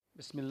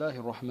بسم الله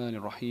الرحمن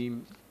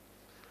الرحيم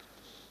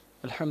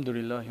الحمد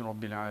لله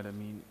رب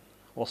العالمين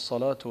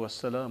والصلاة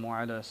والسلام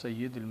على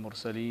سيد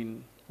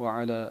المرسلين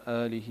وعلى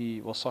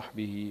آله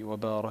وصحبه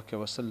وبارك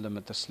وسلم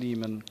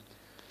تسليما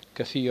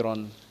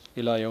كثيرا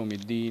إلى يوم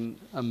الدين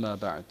أما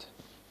بعد.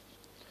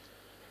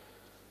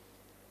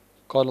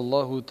 قال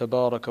الله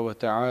تبارك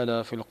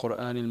وتعالى في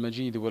القرآن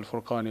المجيد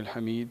والفرقان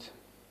الحميد: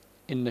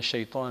 إن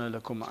الشيطان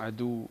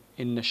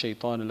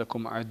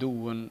لكم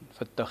عدو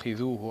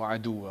فاتخذوه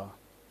عدوا.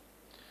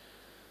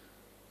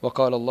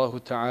 وقال الله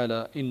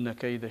تعالى: إن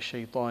كيد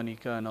الشيطان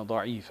كان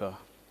ضعيفا.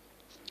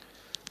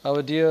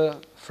 Our dear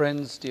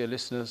friends, dear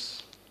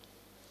listeners,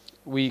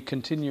 we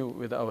continue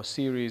with our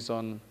series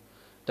on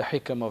the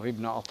Hikam of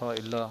Ibn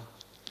Ata'illah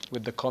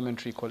with the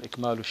commentary called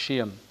Ikmal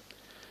al-Shiyam.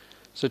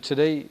 So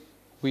today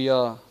we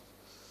are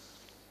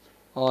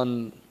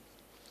on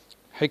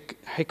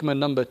Hikmah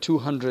number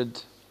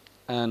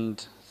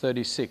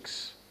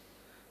 236.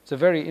 It's a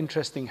very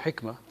interesting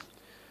Hikmah.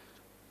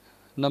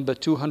 Number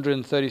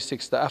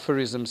 236, the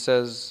aphorism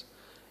says: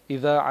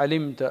 إذا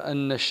علمت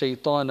أن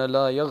الشيطان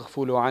لا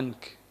يغفل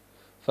عنك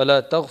فلا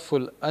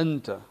تغفل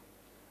أنت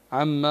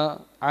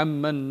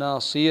عما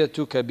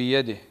ناصيتك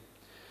بيده.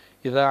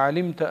 إذا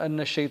علمت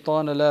أن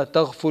الشيطان لا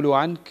تغفل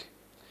عنك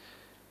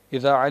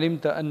إذا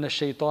علمت أن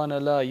الشيطان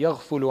لا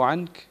يغفل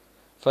عنك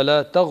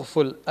فلا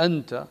تغفل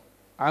أنت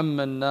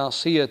عما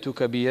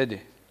ناصيتك بيده.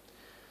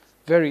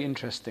 Very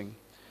interesting.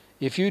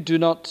 If you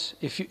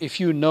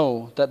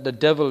know that the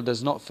devil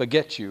does not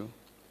forget you,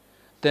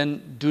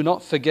 then do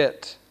not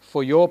forget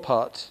for your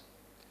part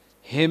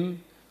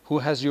him who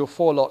has your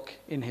forelock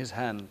in his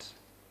hand.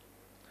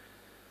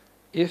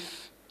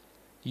 If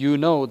you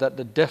know that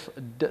the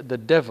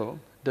devil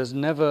does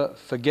never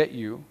forget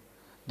you,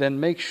 then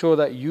make sure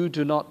that you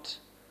do not,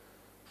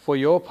 for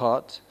your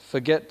part,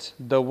 forget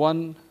the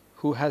one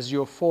who has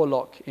your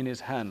forelock in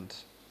his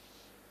hand.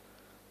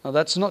 Now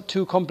that's not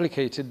too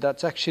complicated.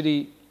 That's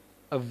actually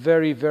a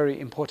very, very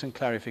important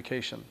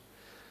clarification.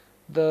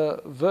 The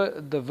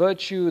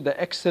virtue, the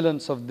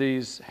excellence of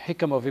these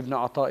hikam of Ibn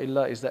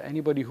Ata'illah is that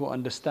anybody who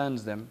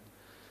understands them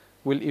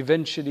will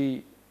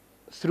eventually,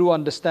 through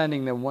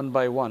understanding them one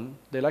by one,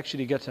 they'll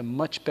actually get a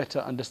much better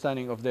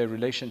understanding of their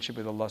relationship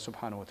with Allah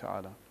subhanahu wa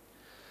ta'ala.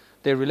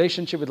 Their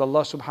relationship with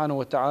Allah subhanahu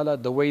wa ta'ala,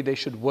 the way they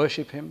should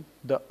worship Him,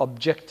 the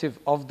objective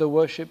of the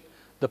worship,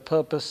 the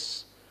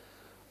purpose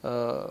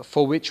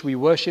for which we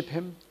worship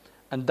Him.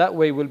 And that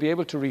way we'll be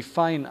able to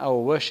refine our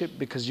worship,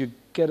 because you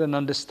get an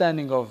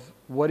understanding of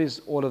what is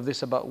all of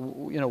this about,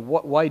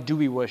 why do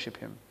we worship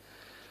Him.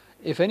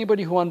 If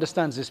anybody who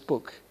understands this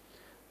book,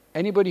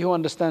 they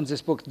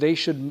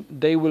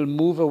will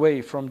move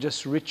away from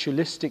just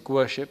ritualistic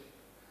worship,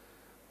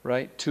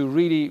 right, to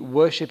really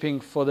worshipping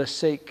for the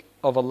sake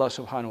of Allah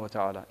subhanahu wa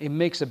ta'ala. It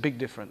makes a big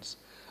difference.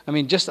 I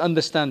mean, just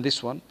understand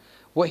this one.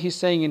 What he's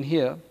saying in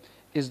here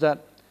is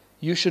that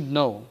you should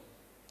know,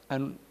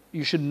 and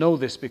you should know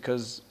this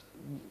because,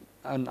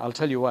 and I'll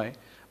tell you why,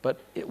 but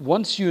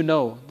once you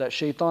know that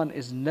shaitan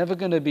is never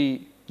going to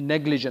be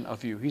negligent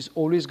of you, he's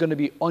always going to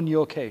be on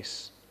your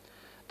case,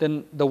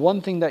 then the one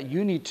thing that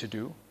you need to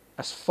do,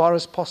 as far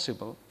as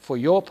possible, for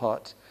your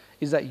part,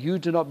 is that you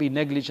do not be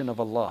negligent of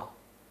Allah.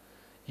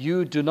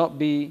 You do not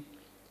be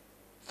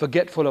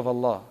forgetful of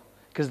Allah,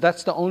 because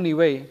that's the only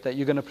way that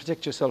you're going to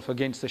protect yourself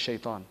against the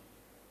shaitan.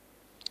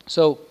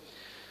 So,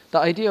 the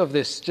idea of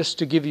this, just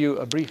to give you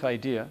a brief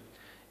idea,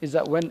 is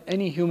that when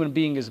any human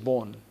being is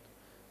born,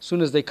 as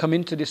soon as they come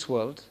into this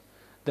world,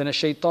 then a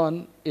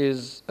shaitan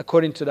is,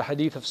 according to the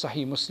hadith of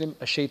Sahih Muslim,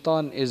 a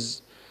shaitan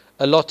is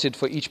allotted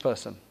for each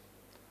person.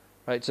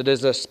 Right? So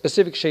there's a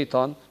specific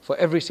shaitan for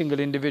every single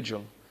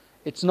individual.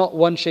 It's not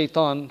one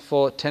shaitan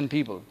for 10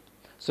 people.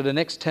 So the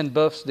next 10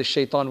 births this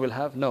shaitan will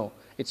have. No,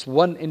 it's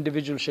one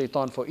individual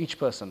shaitan for each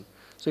person.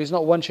 So he's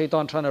not one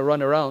shaitan trying to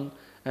run around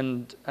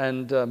and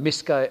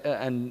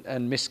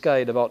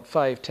misguide about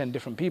 5-10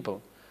 different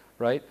people,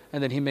 right?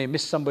 And then he may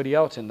miss somebody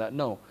out in that.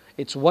 No,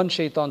 it's one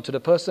shaitan to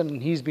the person,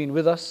 and he's been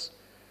with us.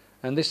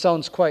 And this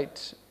sounds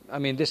quite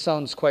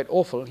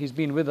awful. He's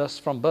been with us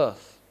from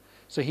birth.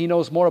 So he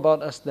knows more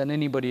about us than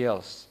anybody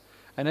else.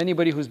 And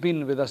anybody who's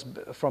been with us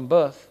from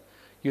birth,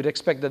 you'd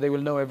expect that they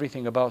will know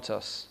everything about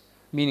us.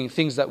 Meaning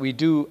things that we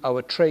do,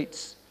 our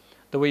traits,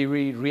 the way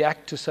we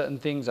react to certain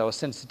things, our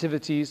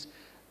sensitivities,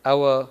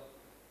 our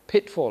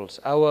pitfalls,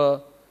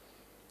 our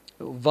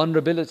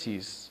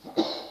vulnerabilities,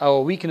 our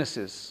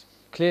weaknesses,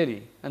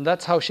 clearly. And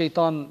that's how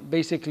shaitan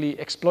basically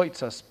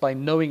exploits us, by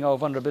knowing our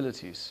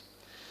vulnerabilities.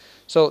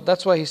 So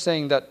that's why he's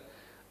saying that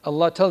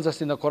Allah tells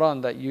us in the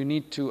Quran that you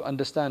need to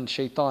understand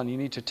shaitan, you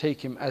need to take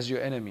him as your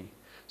enemy.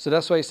 So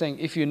that's why he's saying,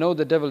 if you know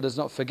the devil does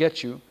not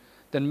forget you,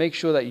 then make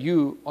sure that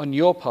you, on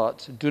your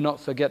part, do not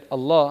forget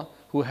Allah,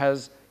 who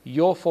has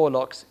your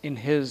forelocks in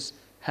His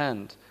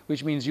hand,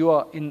 which means you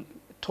are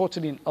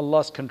totally in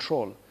Allah's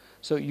control.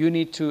 So you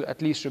need to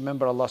at least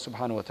remember Allah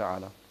subhanahu wa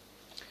ta'ala.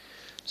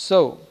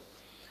 So,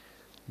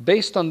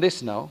 based on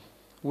this now,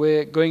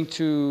 we're going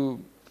to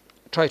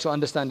try to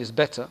understand this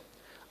better.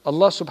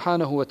 Allah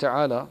subhanahu wa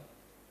ta'ala,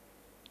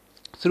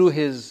 through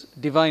His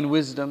divine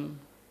wisdom,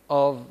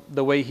 of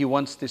the way he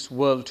wants this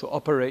world to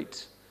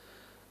operate,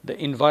 the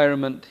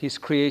environment he's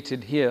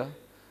created here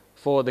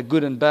for the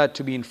good and bad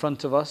to be in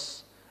front of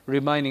us,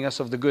 reminding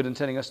us of the good and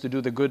telling us to do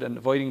the good and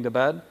avoiding the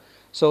bad.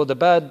 So the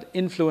bad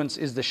influence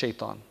is the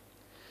shaitan.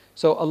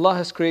 So Allah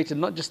has created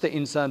not just the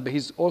insan, but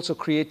He's also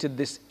created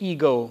this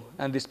ego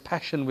and this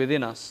passion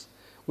within us,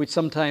 which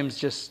sometimes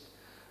just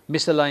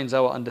misaligns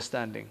our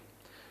understanding.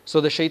 So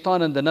the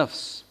shaitan and the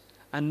nafs.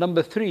 And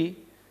number three,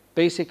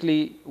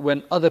 basically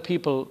when other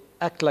people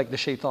act like the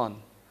shaitan,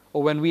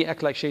 or when we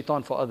act like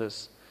shaitan for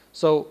others.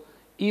 So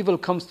evil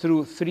comes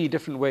through three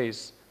different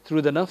ways: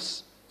 through the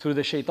nafs, through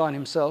the shaitan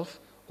himself,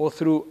 or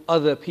through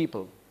other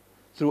people.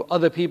 Through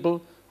other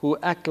people who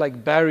act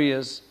like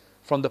barriers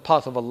from the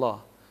path of Allah,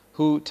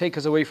 who take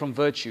us away from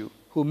virtue,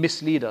 who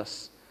mislead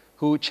us,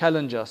 who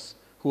challenge us,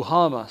 who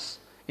harm us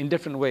in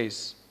different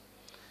ways.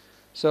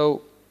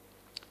 So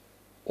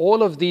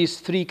all of these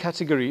three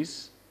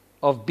categories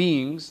of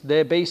beings,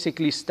 they're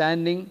basically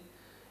standing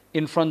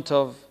in front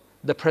of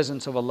the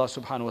presence of Allah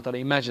subhanahu wa ta'ala.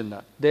 Imagine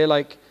that. They're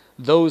like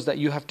those that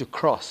you have to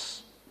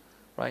cross,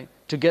 right,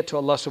 to get to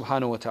Allah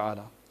subhanahu wa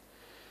ta'ala.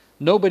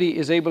 Nobody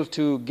is able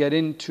to get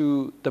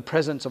into the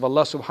presence of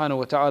Allah subhanahu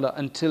wa ta'ala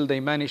until they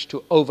manage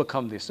to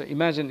overcome this. So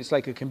imagine it's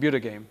like a computer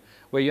game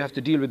where you have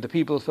to deal with the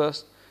people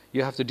first,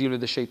 you have to deal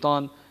with the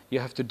shaitan, you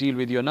have to deal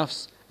with your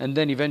nafs, and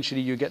then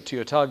eventually you get to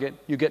your target,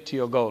 you get to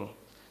your goal.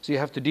 So you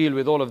have to deal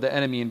with all of the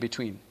enemy in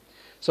between.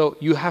 So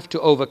you have to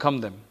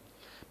overcome them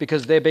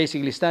because they're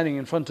basically standing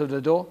in front of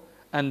the door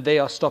and they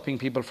are stopping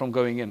people from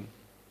going in.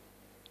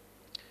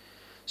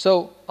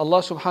 So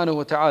Allah subhanahu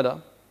wa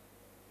ta'ala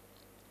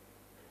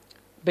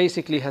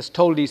basically has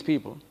told these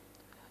people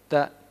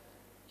that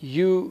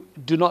you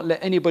do not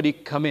let anybody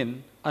come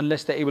in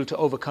unless they're able to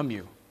overcome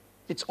you.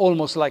 It's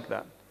almost like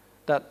that.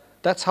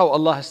 That's how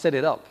Allah has set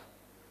it up,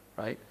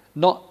 right?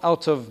 Not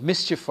out of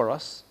mischief for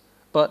us,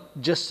 but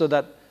just so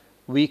that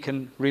we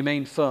can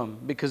remain firm,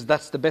 because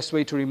that's the best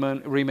way to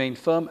remain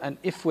firm. And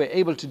if we're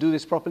able to do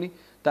this properly,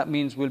 that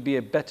means we'll be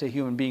a better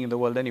human being in the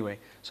world anyway.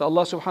 So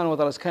Allah subhanahu wa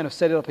ta'ala has kind of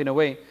set it up in a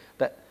way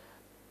that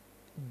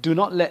do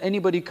not let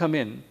anybody come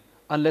in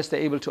unless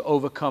they're able to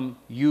overcome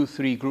you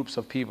three groups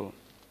of people.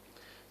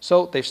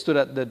 So they've stood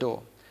at the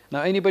door.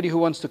 Now anybody who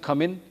wants to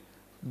come in,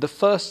 the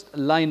first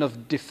line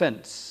of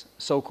defense,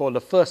 so-called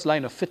the first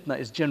line of fitna,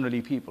 is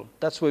generally people.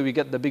 That's where we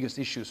get the biggest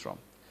issues from,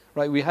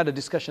 right? We had a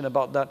discussion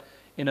about that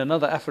in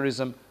another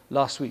aphorism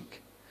last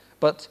week.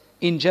 But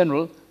in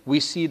general,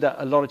 we see that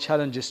a lot of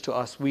challenges to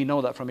us, we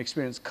know that from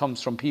experience,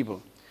 comes from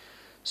people.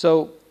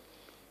 So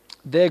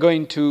they're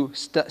going to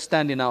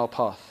stand in our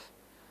path.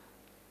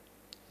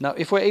 Now,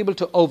 if we're able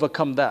to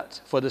overcome that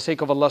for the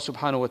sake of Allah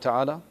subhanahu wa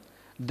ta'ala,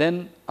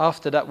 then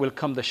after that will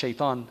come the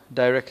shaitan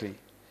directly.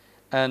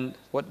 And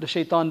what the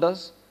shaitan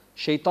does?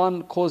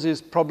 Shaitan causes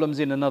problems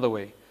in another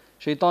way.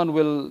 Shaitan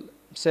will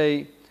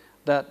say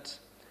that,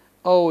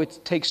 oh, it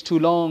takes too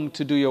long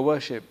to do your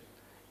worship.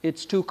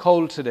 It's too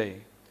cold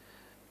today.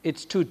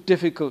 It's too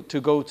difficult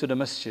to go to the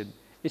masjid.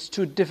 It's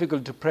too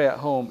difficult to pray at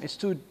home. It's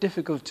too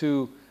difficult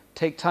to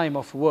take time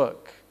off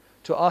work,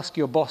 to ask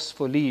your boss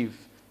for leave,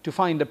 to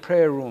find a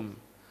prayer room,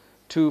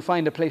 to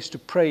find a place to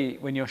pray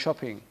when you're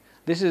shopping.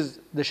 This is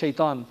the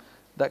shaitan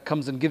that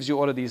comes and gives you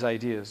all of these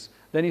ideas.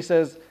 Then he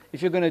says,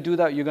 if you're going to do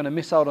that, you're going to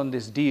miss out on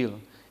this deal.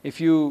 If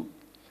you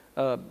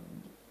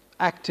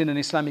act in an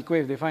Islamic way,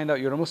 if they find out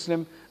you're a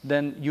Muslim,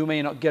 then you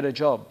may not get a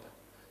job.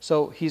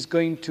 So he's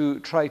going to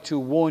try to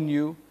warn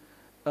you,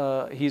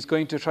 he's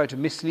going to try to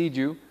mislead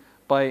you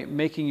by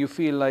making you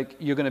feel like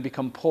you're going to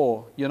become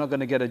poor, you're not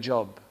going to get a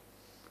job.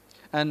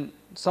 And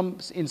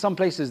in some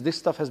places, this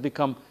stuff has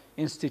become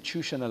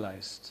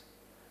institutionalized.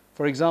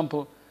 For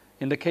example,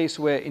 in the case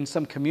where in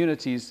some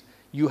communities,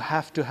 you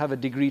have to have a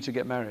degree to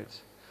get married,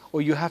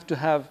 or you have to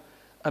have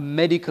a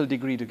medical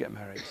degree to get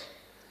married.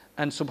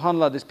 And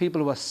subhanAllah, there's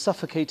people who are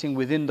suffocating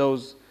within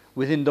those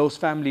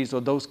families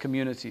or those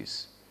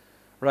communities,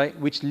 right?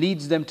 Which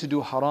leads them to do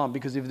haram,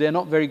 because if they're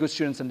not very good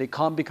students and they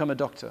can't become a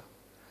doctor,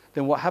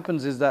 then what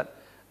happens is that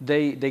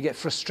they get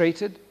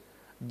frustrated,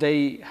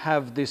 they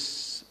have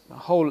this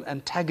whole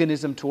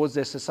antagonism towards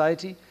their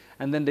society,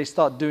 and then they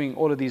start doing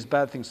all of these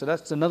bad things. So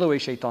that's another way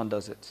shaitan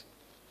does it.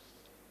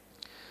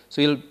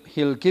 So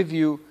he'll give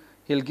you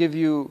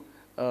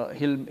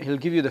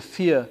the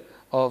fear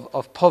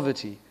of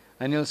poverty,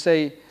 and he'll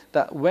say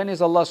that when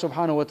is Allah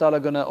subhanahu wa ta'ala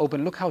going to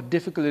open? Look how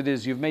difficult it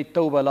is. You've made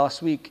tawbah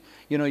last week.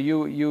 You know,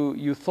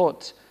 you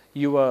thought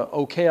you were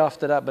okay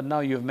after that, but now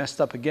you've messed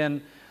up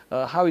again.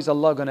 How is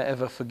Allah going to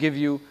ever forgive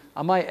you?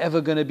 Am I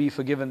ever going to be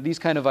forgiven? These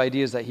kind of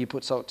ideas that he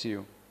puts out to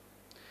you.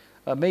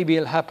 Maybe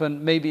it'll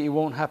happen, maybe it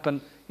won't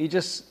happen. He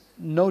just,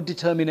 no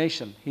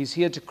determination. He's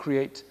here to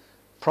create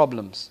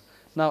problems.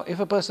 Now, if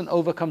a person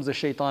overcomes the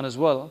shaitan as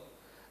well,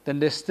 then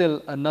there's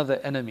still another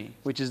enemy,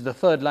 which is the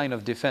third line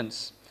of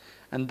defense.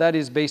 And that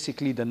is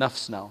basically the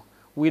nafs now.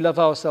 We love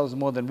ourselves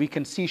more than we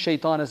can see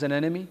shaitan as an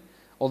enemy,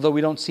 although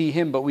we don't see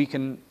him, but we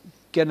can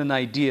get an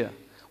idea.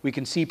 We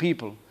can see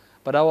people.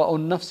 But our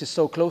own nafs is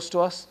so close to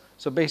us,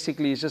 so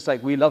basically it's just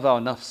like we love our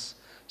nafs.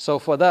 So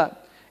for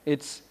that,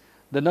 it's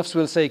The nafs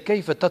will say,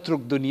 كيف تترك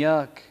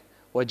دنياك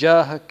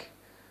وجاهك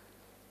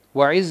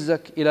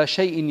وعزك إلى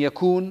شيء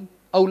يكون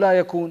أو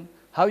لا يكون.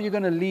 How are you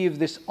going to leave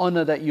this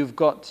honor that you've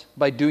got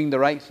by doing the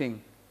right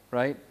thing,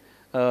 right?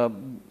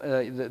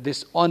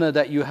 This honor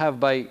that you have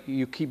by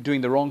you keep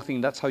doing the wrong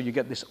thing, that's how you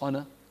get this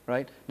honor,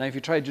 right? Now if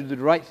you try to do the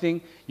right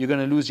thing, you're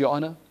going to lose your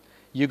honor,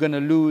 you're going to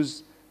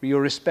lose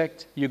your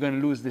respect, you're going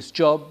to lose this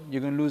job,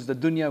 you're going to lose the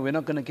dunya, we're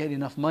not going to get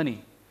enough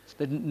money.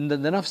 The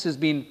nafs has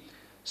been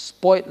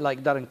spoilt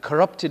like that and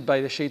corrupted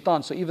by the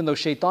shaitan. So even though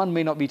shaitan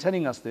may not be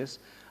telling us this,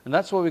 and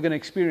that's what we're going to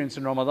experience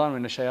in Ramadan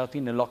when the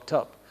shayateen are locked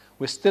up.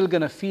 We're still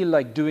going to feel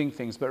like doing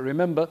things. But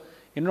remember,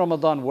 in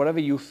Ramadan, whatever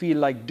you feel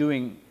like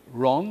doing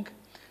wrong,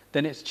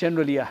 then it's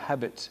generally a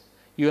habit.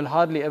 You'll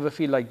hardly ever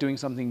feel like doing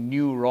something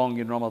new wrong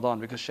in Ramadan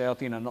because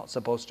shayateen are not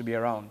supposed to be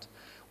around.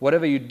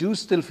 Whatever you do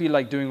still feel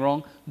like doing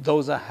wrong,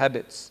 those are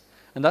habits.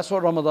 And that's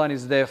what Ramadan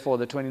is there for,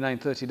 the 29,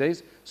 30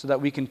 days, so that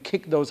we can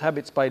kick those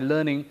habits by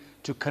learning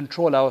to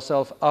control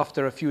ourselves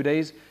after a few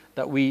days,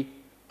 that we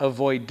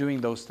avoid doing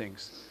those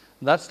things.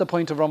 That's the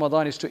point of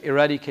Ramadan, is to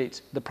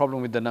eradicate the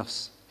problem with the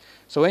nafs.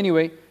 So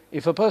anyway,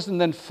 if a person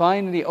then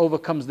finally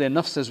overcomes their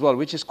nafs as well,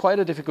 which is quite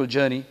a difficult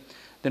journey,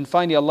 then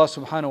finally Allah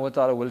subhanahu wa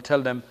ta'ala will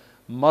tell them,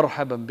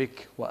 marhaban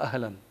bik wa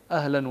ahlan,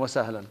 ahlan wa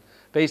sahlan.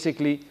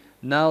 Basically,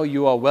 now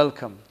you are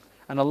welcome.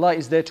 And Allah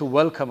is there to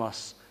welcome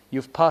us.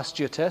 You've passed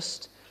your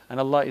test, and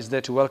Allah is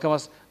there to welcome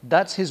us.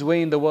 That's His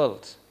way in the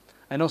world.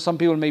 I know some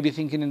people may be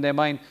thinking in their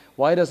mind,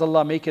 why does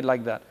Allah make it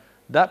like that?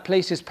 That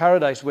place is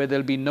paradise where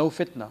there'll be no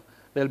fitna,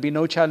 there'll be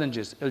no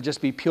challenges, it'll just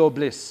be pure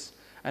bliss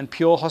and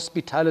pure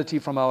hospitality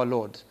from our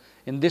Lord.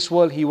 In this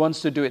world, He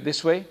wants to do it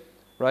this way,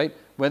 right?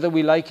 Whether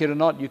we like it or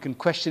not, you can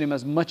question Him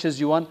as much as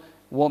you want,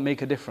 won't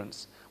make a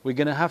difference. We're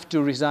going to have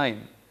to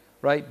resign,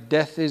 right?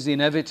 Death is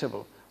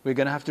inevitable. We're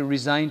going to have to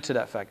resign to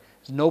that fact.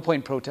 There's no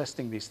point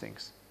protesting these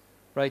things,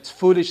 right? It's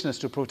foolishness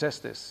to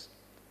protest this,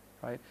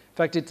 right? In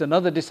fact, it's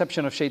another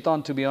deception of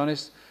shaitan, to be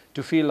honest,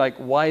 to feel like,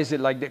 why is it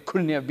like that?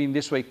 Couldn't it have been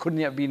this way? Couldn't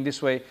it have been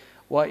this way?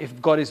 Why, if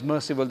God is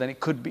merciful, then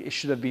it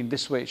should have been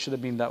this way, it should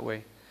have been that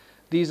way.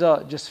 These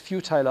are just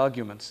futile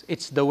arguments.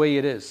 It's the way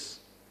it is.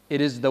 It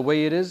is the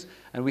way it is,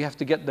 and we have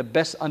to get the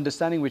best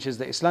understanding, which is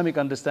the Islamic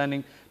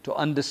understanding, to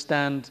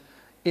understand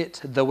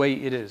it the way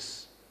it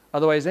is.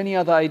 Otherwise, any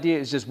other idea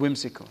is just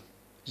whimsical.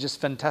 It's just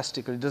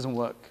fantastical. It doesn't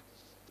work.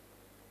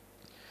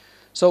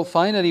 So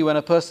finally, when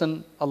a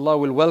person, Allah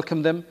will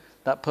welcome them,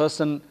 that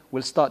person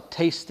will start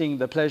tasting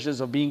the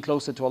pleasures of being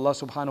closer to Allah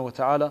subhanahu wa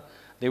ta'ala.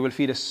 They will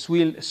feel a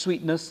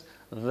sweetness.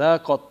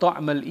 ذَاقَ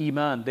طَعْمَ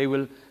الْإِيمَانِ. They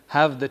will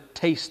have the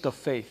taste of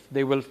faith.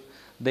 They will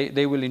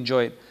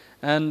enjoy it.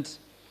 And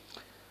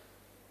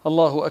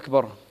Allahu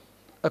Akbar.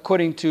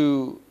 According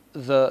to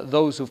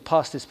those who've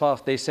passed this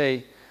path, they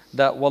say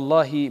that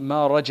Wallahi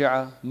ma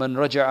raja'a man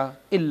raja'a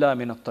illa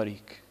min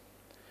at-tariq.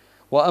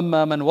 Wa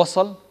amma man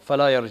wasal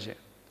fala yarji'.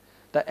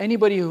 That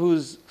anybody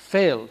who's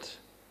failed,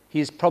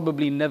 he's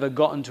probably never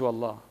gotten to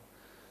Allah.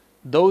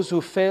 Those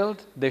who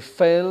failed, they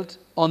failed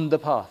on the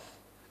path.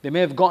 They may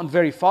have gotten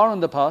very far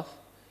on the path,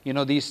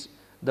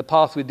 the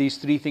path with these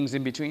three things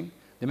in between.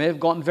 They may have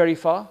gotten very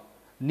far,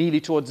 nearly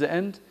towards the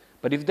end,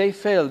 but if they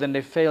failed, then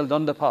they failed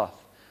on the path.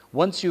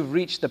 Once you've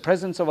reached the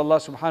presence of Allah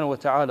subhanahu wa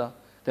ta'ala,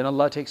 then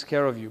Allah takes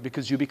care of you,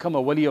 because you become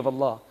a wali of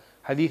Allah.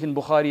 Hadith in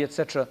Bukhari,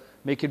 etc.,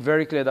 make it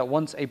very clear that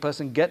once a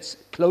person gets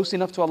close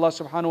enough to Allah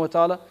subhanahu wa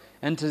ta'ala,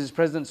 enters His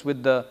presence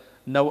with the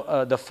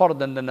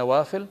fard and the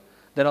nawafil,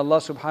 then Allah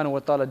subhanahu wa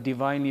ta'ala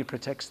divinely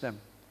protects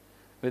them.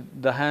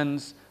 With the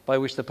hands by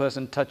which the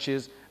person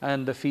touches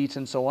and the feet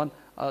and so on,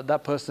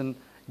 that person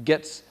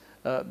benefits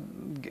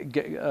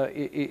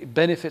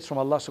from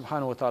Allah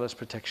subhanahu wa ta'ala's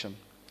protection.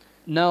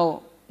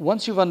 Now,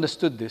 once you've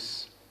understood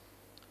this,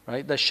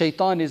 right, that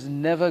shaitan is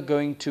never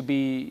going to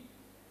be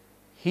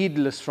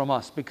heedless from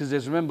us, because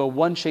there's, remember,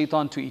 one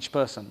shaitan to each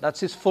person. That's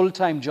his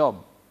full-time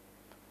job.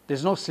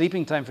 There's no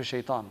sleeping time for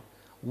shaitan.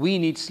 We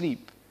need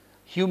sleep.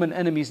 Human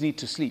enemies need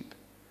to sleep.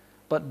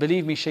 But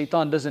believe me,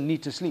 shaitan doesn't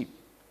need to sleep.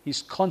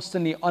 He's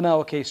constantly on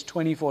our case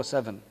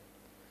 24/7.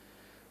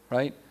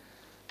 Right?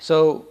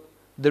 So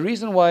the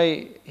reason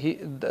why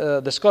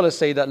the scholars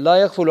say that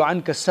لا يغفل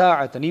عنك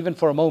ساعة, and even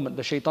for a moment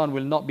the shaitan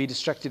will not be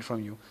distracted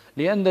from you.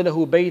 لأن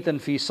له بيتا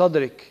في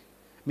صدرك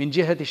من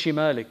جهة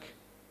شمالك.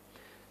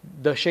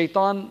 The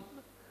shaitan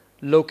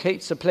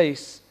locates a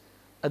place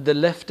at the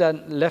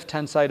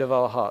left-hand side of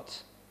our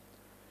heart.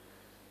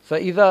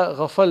 فإذا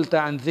غفلت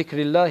عن ذكر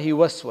الله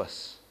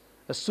وسوس.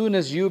 As soon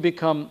as you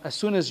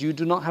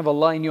do not have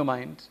Allah in your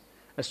mind,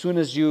 as soon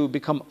as you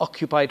become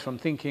occupied from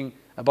thinking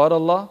about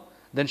Allah,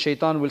 then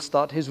shaitan will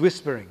start his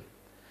whispering.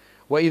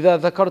 وَإِذَا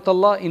ذَكَرْتَ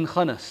اللَّهِ إِنْ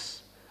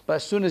خَنَسْ. But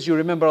as soon as you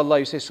remember Allah,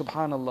 you say,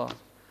 Subhanallah.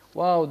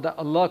 Wow, that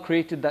Allah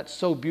created that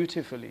so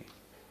beautifully.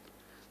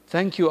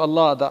 Thank you,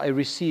 Allah, that I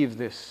received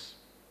this.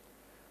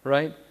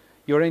 Right?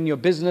 You're in your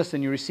business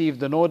and you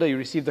received an order, you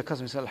received the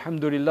customer, you say,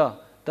 Alhamdulillah.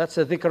 That's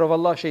a dhikr of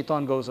Allah,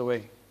 shaitan goes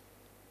away.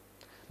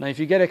 Now if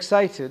you get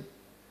excited,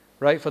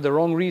 right, for the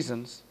wrong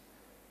reasons,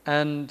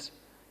 and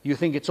you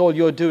think it's all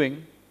you're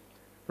doing,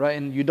 right,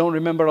 and you don't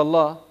remember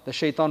Allah, the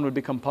shaitan will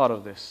become part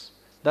of this.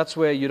 That's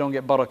where you don't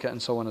get barakah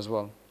and so on as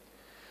well.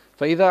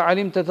 فإذا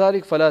علمت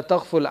ذلك فلا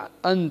تغفل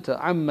أنت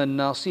عمن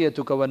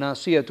ناصيتك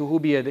وناصيته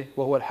بيده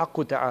وهو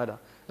الحق تعالى.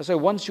 So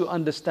once you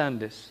understand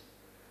this,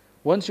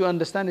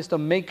 to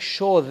make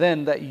sure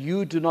then that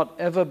you do not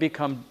ever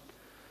become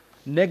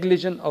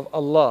negligent of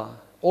Allah.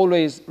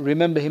 Always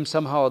remember Him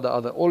somehow or the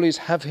other. Always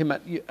have Him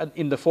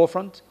in the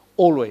forefront.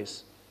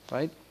 Always,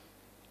 right?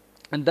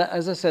 And that,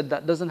 as I said,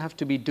 that doesn't have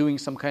to be doing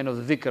some kind of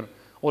dhikr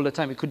all the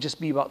time. It could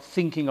just be about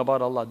thinking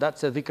about Allah.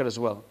 That's a dhikr as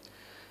well.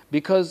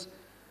 Because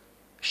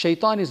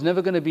shaitan is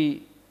never going to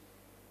be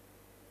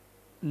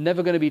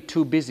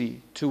too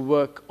busy to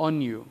work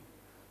on you.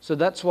 So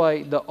that's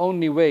why the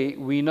only way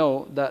we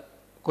know that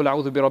قُلْ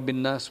أَعُوذُ بِرَبِّ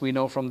النَّاسِ, we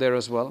know from there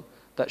as well,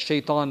 that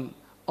shaitan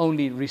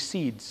only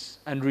recedes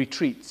and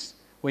retreats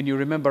when you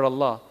remember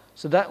Allah.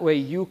 So that way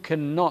you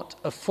cannot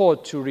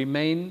afford to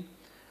remain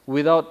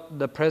without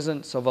the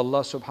presence of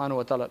Allah subhanahu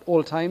wa ta'ala at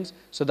all times,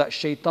 so that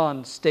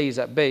shaitan stays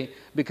at bay.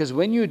 Because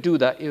when you do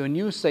that, when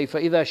you say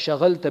فَإِذَا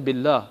شَغَلْتَ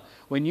بِاللَّهِ,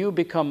 when you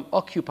become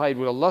occupied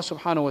with Allah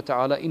subhanahu wa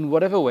ta'ala in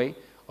whatever way,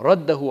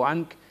 رَدَّهُ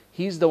عَنْكَ,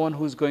 He's the one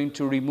who's going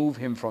to remove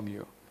him from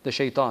you, the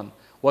shaitan.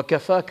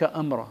 وَكَفَاكَ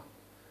أَمْرًا,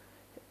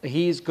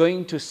 He's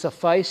going to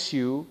suffice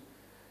you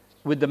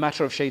with the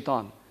matter of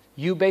shaitan.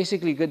 You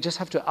basically just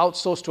have to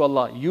outsource to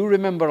Allah. You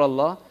remember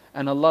Allah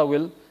and Allah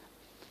will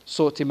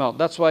sort him out.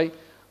 That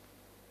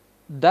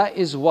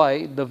is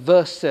why the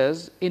verse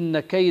says,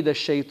 إِنَّ كَيْدَ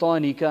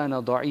الشَّيْطَانِ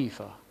كَانَ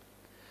ضَعِيفًا,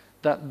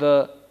 that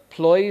the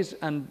ploys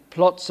and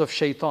plots of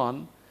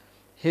shaitan,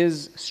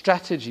 his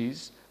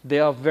strategies, they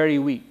are very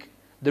weak.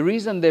 The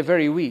reason they're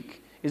very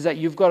weak is that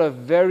you've got a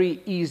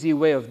very easy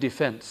way of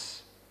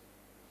defense.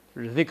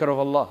 Dhikr of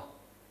Allah.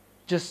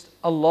 Just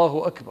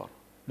Allahu Akbar.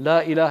 La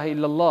ilaha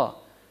illallah.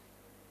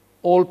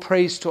 All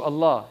praise to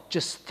Allah.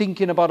 Just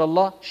thinking about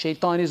Allah,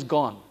 shaitan is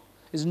gone.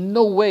 There's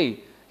no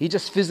way. He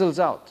just fizzles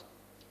out.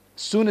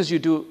 As soon as you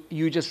do,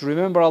 you just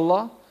remember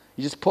Allah,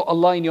 you just put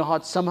Allah in your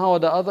heart somehow or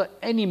the other,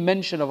 any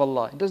mention of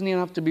Allah. It doesn't even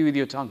have to be with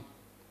your tongue.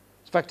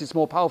 In fact, it's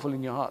more powerful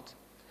in your heart.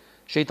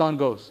 Shaitan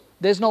goes.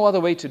 There's no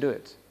other way to do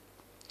it.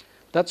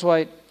 That's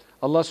why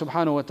Allah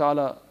subhanahu wa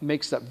ta'ala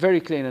makes that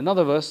very clear in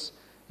another verse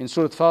in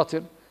Surah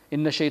Fatir.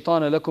 إِنَّ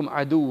الشَّيْطَانَ لَكُمْ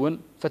عَدُوٌ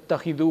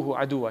فَاتَّخِذُوهُ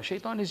عَدُوًا.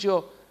 Shaitan is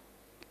your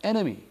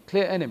enemy,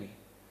 clear enemy.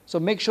 So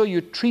make sure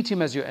you treat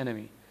him as your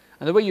enemy.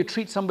 And the way you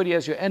treat somebody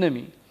as your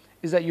enemy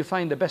is that you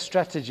find the best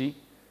strategy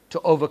to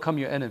overcome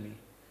your enemy.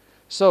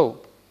 So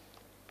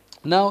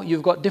now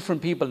you've got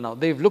different people now.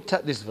 They've looked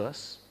at this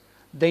verse.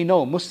 They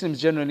know,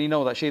 Muslims generally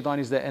know that shaitan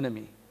is their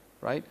enemy,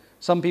 right?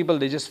 Some people,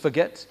 they just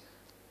forget.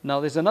 Now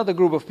there's another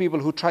group of people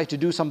who try to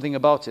do something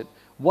about it.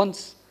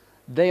 Once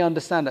they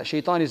understand that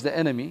shaitan is the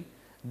enemy,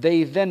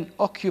 they then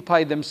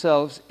occupy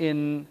themselves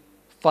in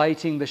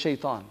fighting the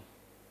shaitan.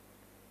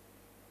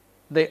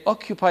 They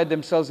occupy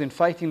themselves in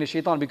fighting the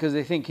shaitan because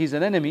they think he's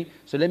an enemy,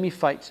 so let me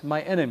fight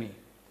my enemy.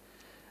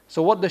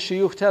 So what the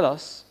shuyukh tell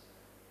us,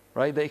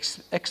 right, the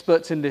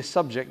experts in this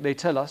subject, they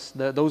tell us,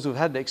 those who've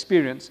had the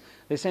experience,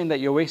 they're saying that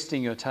you're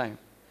wasting your time.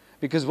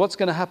 Because what's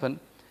going to happen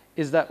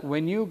is that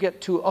when you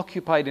get too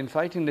occupied in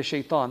fighting the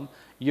shaitan,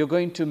 you're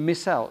going to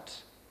miss out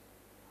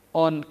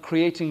on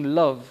creating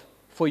love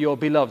for your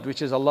beloved,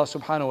 which is Allah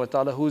subhanahu wa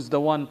ta'ala, who's the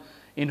one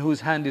in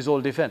whose hand is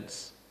all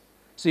defense.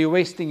 So you're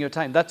wasting your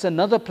time. That's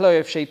another ploy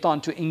of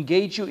shaitan to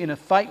engage you in a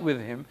fight with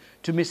him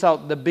to miss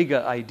out the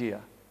bigger idea,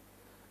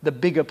 the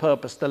bigger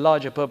purpose, the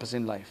larger purpose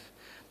in life.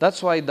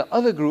 That's why the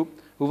other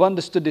group who've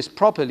understood this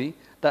properly,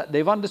 that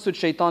they've understood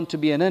shaitan to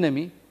be an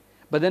enemy,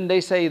 but then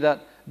they say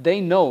that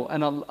they know,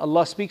 and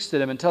Allah speaks to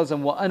them and tells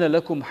them,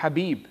 وَأَنَا لَكُمْ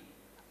حَبِيبٌ,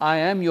 I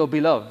am your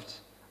beloved.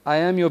 I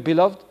am your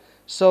beloved.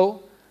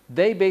 So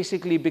they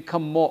basically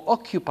become more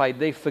occupied.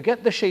 They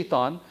forget the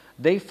shaitan.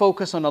 They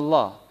focus on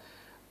Allah.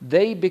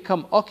 They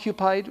become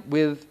occupied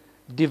with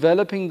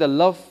developing the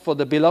love for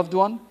the beloved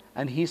one,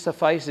 and He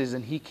suffices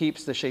and He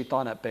keeps the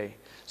shaitan at bay.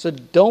 So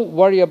don't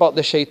worry about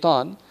the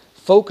shaitan.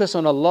 Focus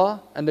on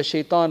Allah and the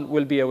shaitan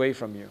will be away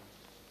from you.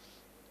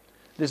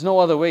 There's no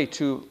other way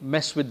to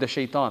mess with the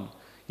shaitan.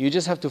 You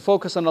just have to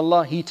focus on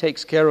Allah. He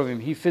takes care of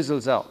him. He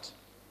fizzles out.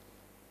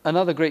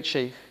 Another great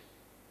shaykh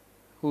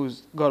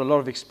who's got a lot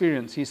of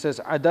experience, he says,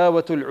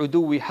 عَدَاوَةُ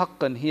الْعُدُوِّ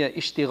حَقًّا هِيَ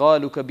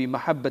اشْتِغَالُكَ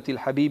بِمَحَبَّةِ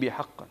الْحَبِيبِ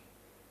حَقًّا.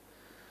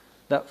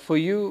 That for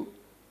you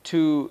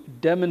to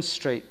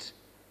demonstrate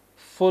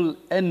full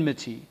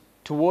enmity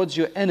towards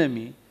your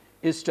enemy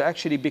is to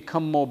actually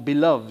become more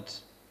beloved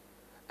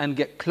and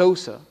get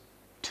closer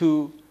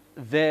to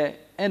their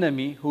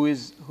enemy who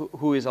is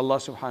Allah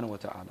subhanahu wa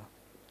ta'ala.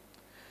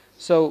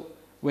 So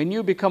when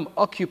you become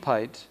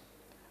occupied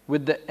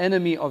with the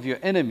enemy of your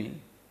enemy,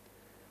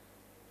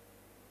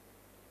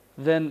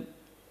 then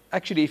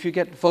actually if you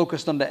get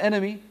focused on the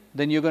enemy,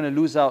 then you're going to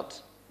lose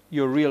out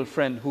your real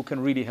friend who can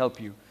really help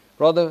you.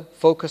 Rather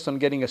focus on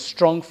getting a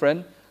strong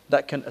friend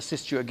that can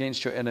assist you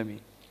against your enemy.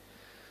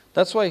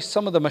 That's why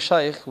some of the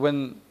mashayikh,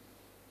 when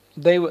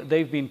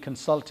they've been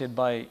consulted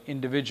by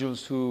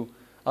individuals who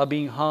are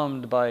being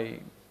harmed by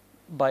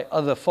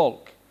other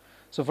folk.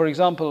 So for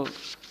example,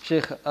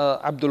 Shaykh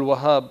Abdul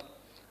Wahhab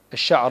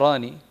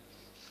al-Sha'rani,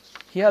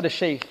 he had a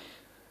sheikh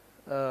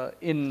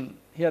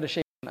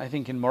I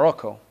think in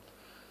Morocco,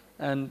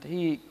 and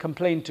he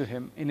complained to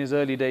him in his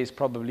early days.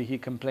 Probably he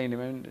complained to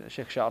him.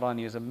 Sheikh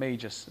Sha'rani is a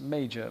major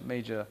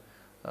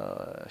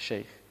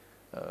sheikh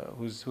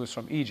who's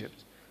from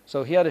Egypt.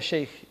 So he had a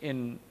sheikh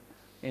in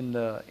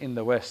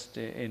the West,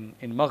 in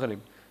Maghrib.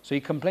 So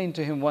he complained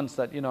to him once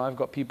that, I've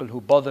got people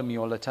who bother me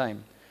all the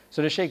time.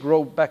 So the sheikh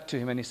wrote back to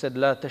him and he said,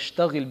 لا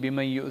تشتغل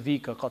بمن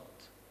يؤذيك قط.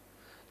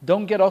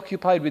 Don't get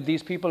occupied with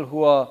these people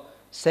who are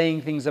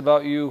saying things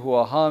about you, who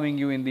are harming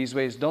you in these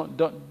ways.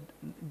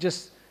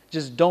 Just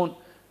don't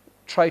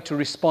try to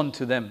respond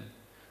to them,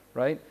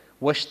 right?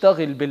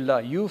 واشتغل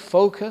بالله. You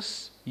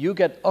focus, you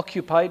get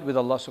occupied with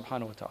Allah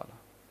subhanahu wa ta'ala.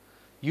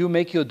 You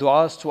make your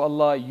du'as to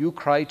Allah, you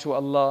cry to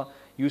Allah,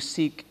 you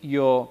seek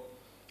your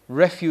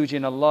refuge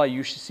in Allah,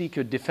 you seek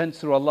your defense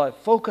through Allah.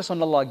 Focus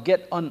on Allah,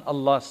 get on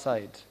Allah's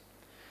side.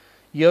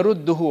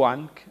 يَرُدُّهُ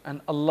عَنْكَ,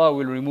 and Allah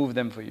will remove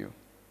them for you.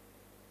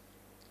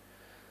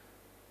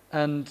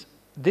 And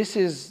this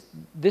is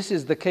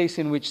the case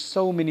in which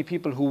so many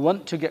people who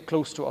want to get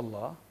close to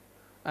Allah,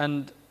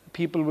 and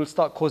people will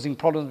start causing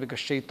problems because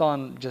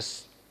shaitan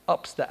just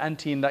ups the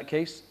ante in that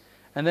case,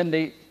 and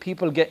then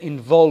people get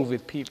involved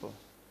with people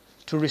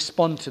to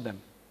respond to them,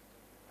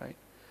 right?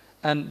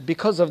 And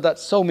because of that,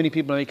 so many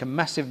people make a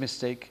massive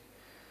mistake,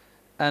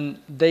 and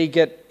they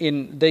get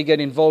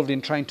involved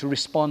in trying to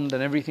respond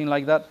and everything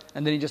like that,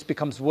 and then it just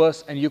becomes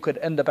worse, and you could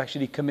end up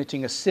actually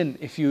committing a sin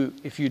if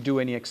you do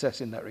any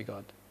excess in that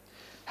regard.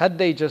 Had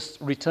they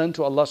just returned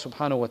to Allah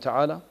subhanahu wa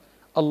ta'ala,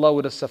 Allah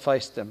would have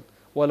sufficed them.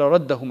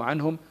 وَلَرَدَّهُمْ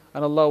عَنْهُمْ,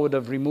 and Allah would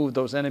have removed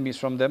those enemies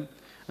from them.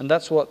 And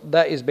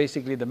that is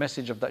basically the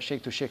message of that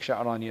Sheikh to Sheikh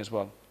Sha'rani as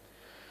well.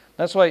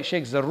 That's why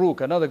Sheikh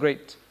Zarruq, another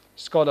great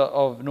scholar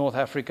of North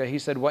Africa, he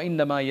said,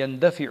 وَإِنَّمَا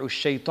يَنْدَفِعُ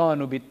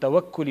الشَّيْطَانُ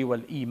بِالتَّوَكُّلِ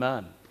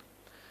وَالْإِيمَانِ.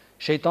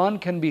 Shaitan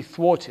can be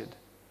thwarted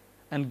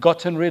and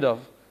gotten rid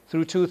of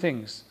through two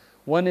things.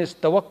 One is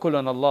tawakkul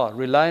on Allah,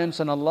 reliance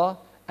on Allah,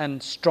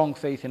 and strong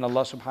faith in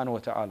Allah subhanahu wa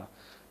ta'ala.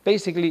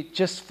 Basically,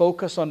 just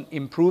focus on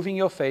improving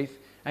your faith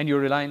and your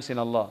reliance in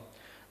Allah.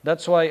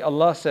 That's why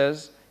Allah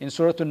says in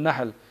Surah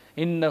An-Nahl,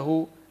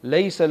 إِنَّهُ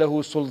لَيْسَ لَهُ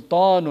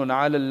سُلْطَانٌ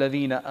عَلَى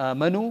الَّذِينَ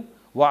آمَنُوا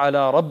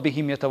وَعَلَى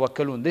رَبِّهِمْ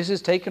يَتَوَكَّلُونَ. This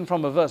is taken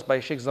from a verse by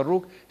Sheikh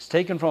Zarruq. It's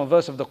taken from a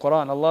verse of the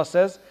Quran. Allah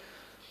says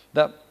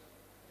that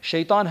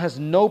shaitan has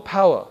no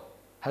power,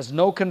 has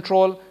no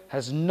control,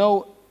 has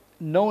no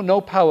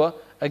power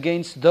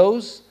against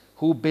those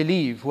who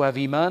believe, who have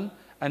iman,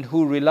 and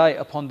who rely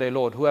upon their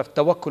Lord, who have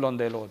tawakkul on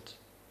their Lord.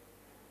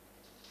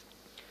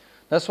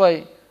 That's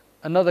why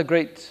another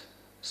great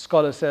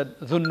scholar said,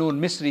 Dhunnun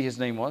Misri his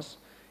name was,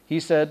 he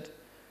said,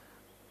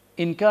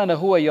 إِن كَانَ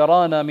هُوَ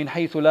يَرَانَا مِنْ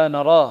حَيْثُ لَا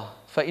نَرَاهُ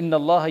فَإِنَّ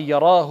اللَّهَ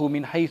يَرَاهُ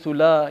مِنْ حَيْثُ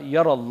لَا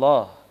يَرَى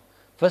اللَّهُ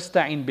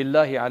فَاسْتَعِنْ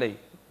بِاللَّهِ عَلَيْهِ.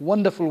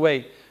 Wonderful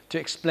way to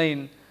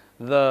explain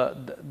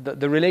the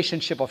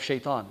relationship of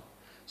shaitan.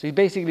 So he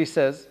basically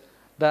says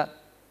that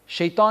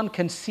shaitan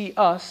can see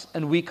us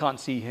and we can't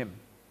see him.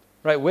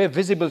 Right? We're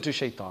visible to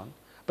shaitan,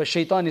 but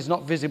shaitan is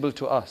not visible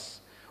to us.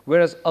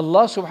 Whereas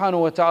Allah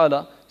subhanahu wa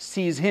ta'ala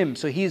sees him.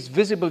 So he is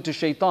visible to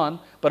shaitan,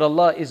 but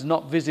Allah is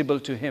not visible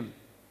to him.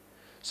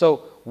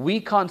 So we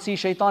can't see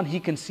shaitan,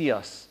 he can see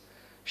us.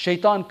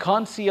 Shaitan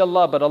can't see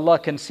Allah, but Allah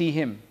can see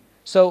him.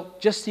 So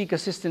just seek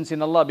assistance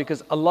in Allah,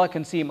 because Allah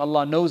can see him,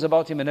 Allah knows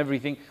about him and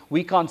everything.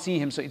 We can't see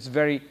him, so it's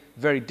very,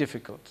 very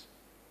difficult.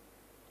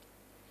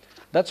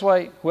 That's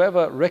why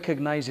whoever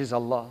recognizes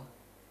Allah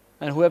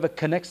and whoever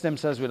connects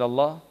themselves with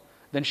Allah,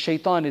 then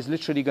shaitan is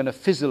literally going to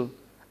fizzle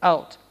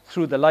out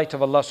through the light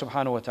of Allah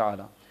subhanahu wa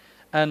ta'ala.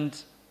 And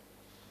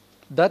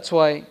that's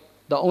why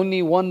the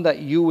only one that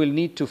you will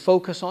need to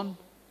focus on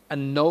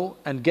and know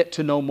and get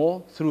to know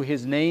more through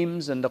his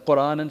names and the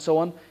Quran and so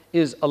on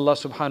is Allah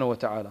subhanahu wa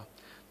ta'ala.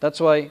 That's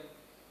why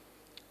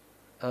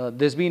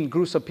there's been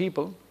groups of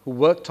people who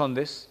worked on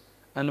this,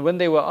 and when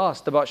they were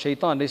asked about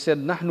shaitan, they said,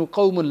 نَحْنُ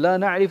قَوْمٌ لَا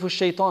نَعْرِفُ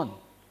الشَّيْطَانِ.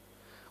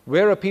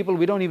 We're a people,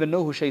 we don't even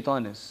know who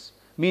shaitan is.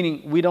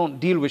 Meaning, we don't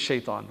deal with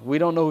shaitan. We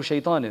don't know who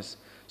shaitan is.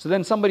 So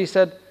then somebody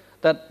said,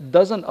 that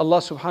doesn't Allah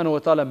subhanahu wa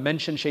ta'ala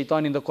mention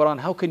shaitan in the Quran?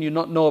 How can you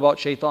not know about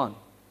shaitan?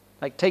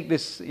 Like, take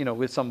this,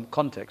 with some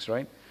context,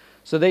 right?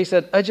 So they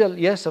said, Ajal,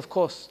 yes, of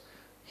course.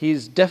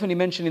 He's definitely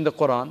mentioned in the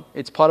Quran.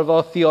 It's part of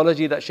our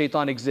theology that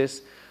shaitan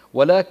exists.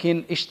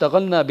 وَلَكِنْ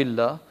اشْتَغَلْنَا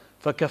بِاللَّهِ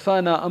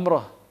فَكَفَانَا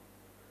أَمْرَهُ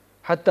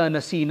حَتَّى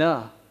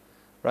نَسِينَا.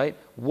 Right?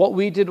 What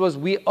we did was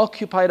we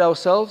occupied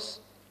ourselves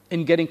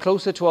in getting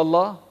closer to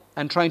Allah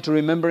and trying to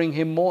remembering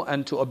Him more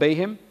and to obey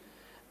Him.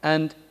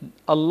 And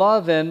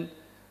Allah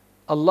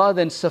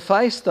then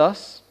sufficed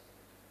us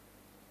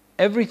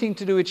everything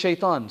to do with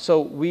shaitan.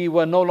 So we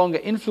were no longer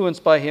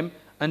influenced by him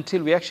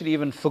until we actually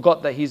even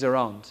forgot that he's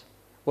around.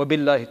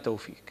 وَبِاللَّهِ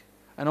التَّوْفِيقِ.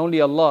 And only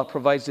Allah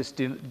provides this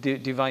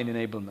divine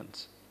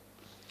enablement.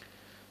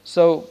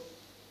 So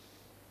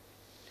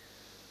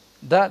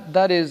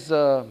that is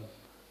a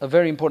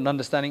very important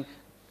understanding.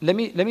 Let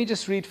me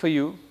just read for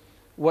you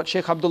what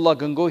Sheikh Abdullah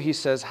Gangohi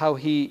says, how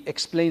he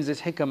explains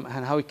this hikam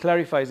and how he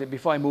clarifies it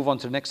before I move on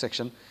to the next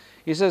section.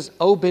 He says,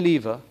 O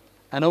believer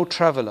and O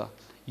traveler,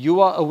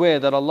 you are aware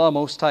that Allah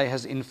Most High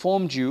has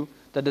informed you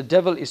that the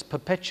devil is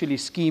perpetually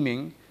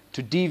scheming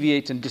to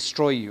deviate and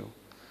destroy you.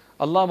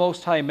 Allah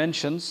Most High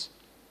mentions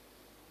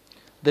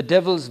the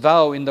devil's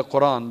vow in the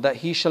Quran that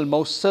he shall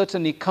most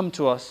certainly come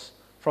to us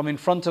from in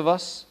front of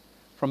us,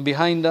 from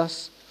behind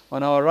us,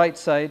 on our right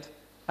side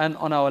and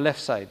on our left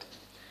side.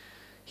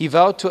 He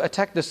vowed to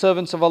attack the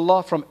servants of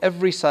Allah from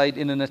every side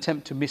in an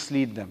attempt to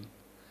mislead them.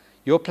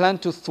 Your plan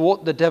to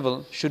thwart the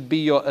devil should be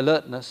your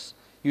alertness.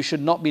 You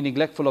should not be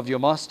neglectful of your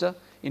master,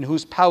 in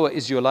whose power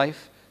is your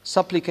life.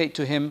 Supplicate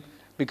to him,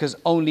 because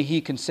only he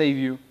can save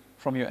you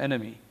from your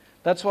enemy.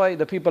 That's why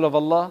the people of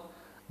Allah,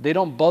 they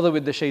don't bother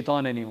with the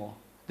shaitan anymore.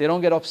 They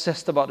don't get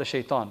obsessed about the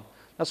shaitan.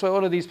 That's why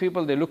all of these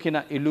people, they're looking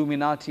at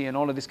Illuminati and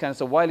all of this kind of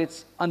stuff. While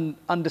it's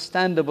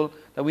understandable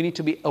that we need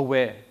to be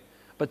aware,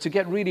 but to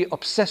get really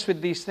obsessed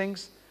with these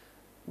things,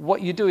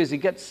 what you do is it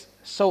gets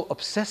so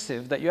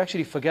obsessive that you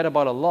actually forget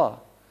about Allah.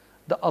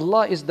 That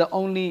Allah is the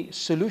only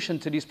solution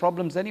to these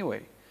problems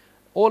anyway.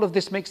 All of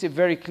this makes it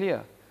very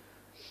clear.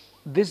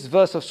 This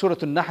verse of Surah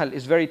An-Nahl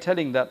is very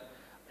telling that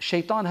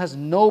shaitan has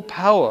no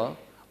power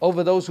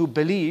over those who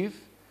believe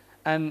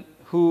and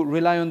who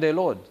rely on their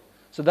Lord.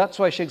 So that's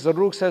why Sheikh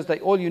Zarruq says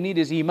that all you need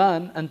is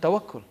Iman and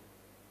Tawakkul.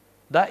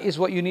 That is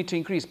what you need to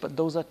increase, but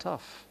those are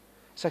tough.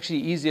 It's actually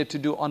easier to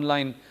do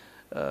online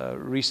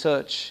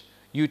research,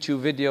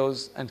 YouTube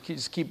videos,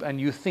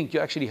 and you think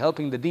you're actually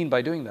helping the deen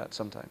by doing that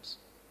sometimes.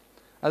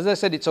 As I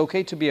said, it's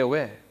okay to be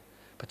aware,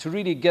 but to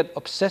really get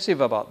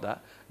obsessive about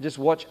that, just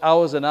watch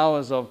hours and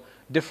hours of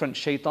different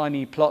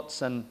shaitani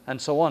plots and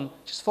so on,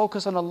 just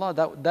focus on Allah.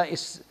 That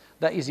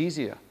is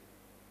easier.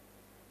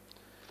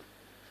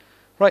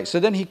 Right, so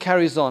then he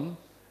carries on,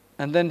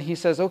 and then he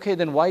says, okay,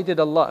 then why did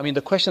Allah, I mean,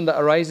 the question that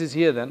arises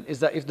here then is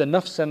that if the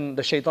nafs and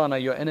the shaitan are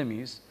your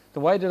enemies,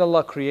 then why did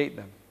Allah create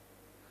them?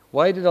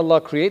 Why did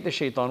Allah create the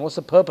shaitan? What's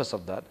the purpose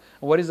of that?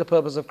 And what is the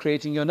purpose of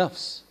creating your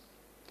nafs?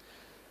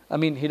 I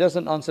mean, he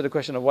doesn't answer the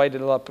question of why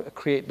did Allah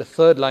create the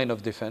third line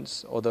of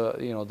defense, or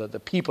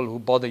the people who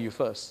bother you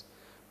first,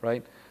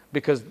 right?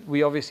 Because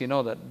we obviously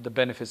know that the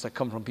benefits that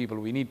come from people,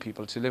 we need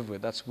people to live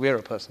with. We're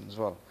a person as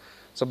well.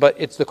 So, but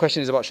the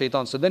question is about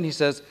shaitan. So then he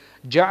says,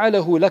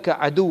 جَعَلَهُ لَكَ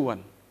عَدُوًا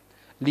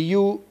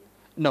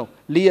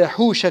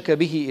لِيَحُوشَكَ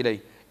بِهِ إِلَيْهِ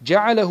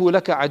جَعَلَهُ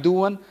لَكَ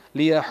عَدُوًا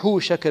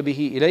لِيَحُوشَكَ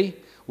بِهِ إِلَيْهِ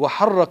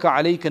وَحَرَّكَ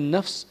عَلَيْكَ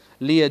النَّفْسِ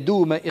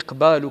لِيَدُومَ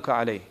إِقْبَالُكَ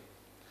عَلَيْهِ.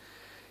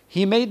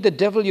 He made the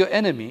devil your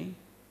enemy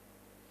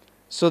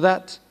so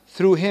that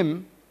through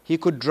him he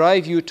could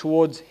drive you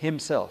towards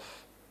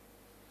himself.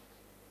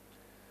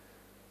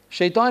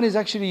 Shaitan is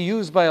actually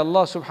used by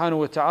Allah subhanahu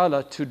wa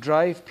ta'ala to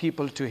drive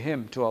people to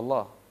him, to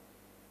Allah.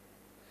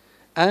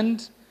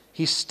 And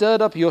he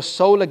stirred up your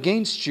soul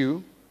against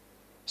you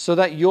so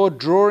that your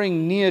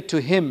drawing near to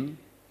him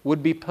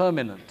would be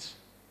permanent.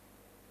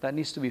 That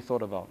needs to be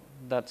thought about.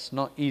 That's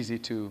not easy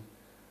to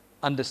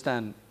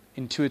understand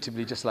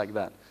intuitively just like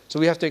that. So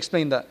we have to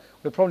explain that.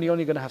 We're probably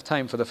only going to have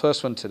time for the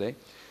first one today.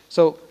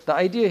 So the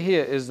idea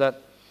here is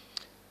that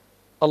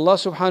Allah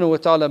subhanahu wa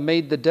ta'ala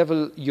made the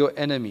devil your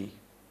enemy.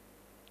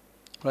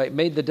 Right?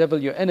 Made the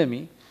devil your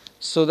enemy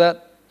so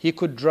that he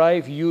could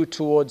drive you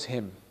towards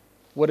him.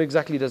 What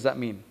exactly does that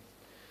mean?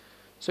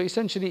 So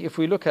essentially, if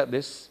we look at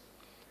this,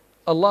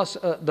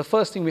 the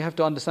first thing we have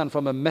to understand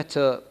from a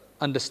meta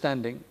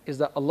understanding is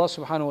that Allah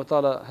subhanahu wa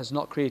ta'ala has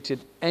not created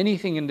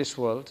anything in this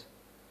world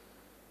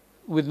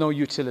with no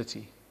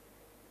utility.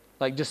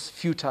 Like just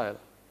futile.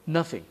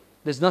 Nothing.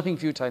 There's nothing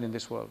futile in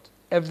this world.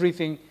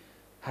 Everything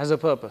has a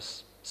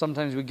purpose.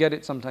 Sometimes we get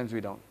it, sometimes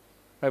we don't.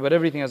 Right? But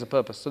everything has a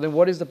purpose. So then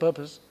what is the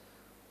purpose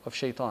of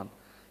shaitan?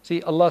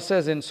 See, Allah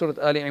says in Surah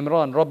Ali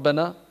Imran,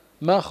 رَبَّنَا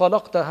مَا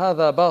خَلَقْتَ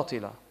هَذَا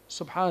بَاطِلًا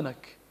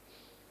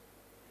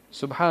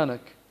Subhanak.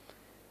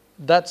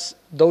 That's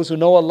those who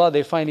know Allah,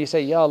 they finally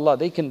say, Ya Allah,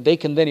 they can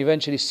then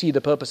eventually see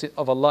the purpose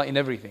of Allah in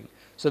everything.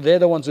 So they're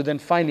the ones who then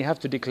finally have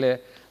to declare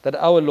that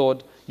our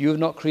Lord, you have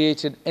not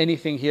created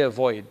anything here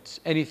void,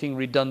 anything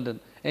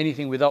redundant,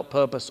 anything without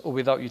purpose or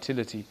without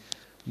utility.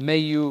 May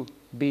you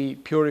be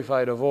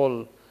purified of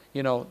all,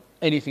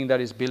 anything that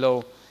is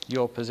below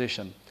your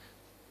position.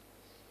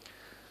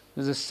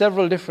 There's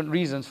several different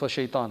reasons for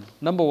shaitan.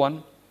 Number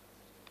one,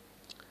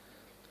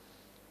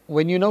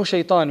 when you know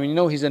shaitan, when you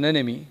know he's an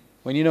enemy,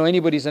 when you know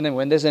anybody's an enemy,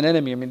 when there's an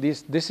enemy, I mean,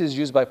 this is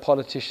used by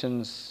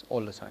politicians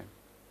all the time.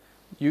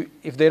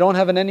 If they don't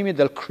have an enemy,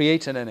 they'll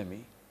create an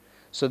enemy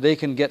so they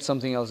can get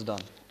something else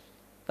done.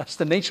 That's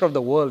the nature of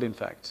the world, in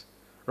fact,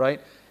 right?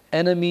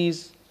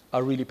 Enemies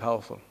are really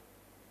powerful.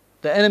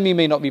 The enemy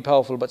may not be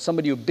powerful, but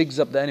somebody who bigs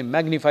up the enemy,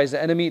 magnifies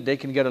the enemy, they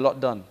can get a lot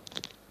done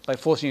by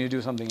forcing you to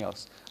do something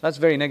else. That's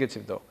very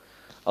negative though.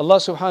 Allah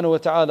subhanahu wa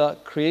ta'ala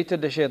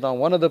created the shaitan.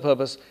 One of the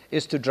purpose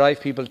is to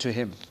drive people to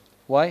him.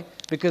 Why?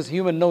 Because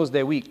human knows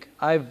they're weak.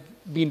 I've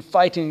been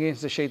fighting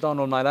against the shaitan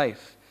all my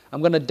life. I'm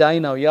going to die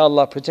now. Ya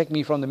Allah, protect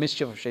me from the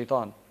mischief of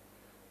shaitan.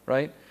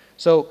 Right?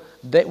 So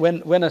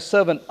when a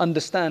servant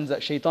understands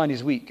that shaitan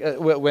is weak,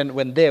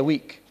 when they're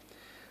weak,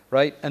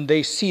 right, and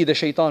they see the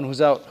shaitan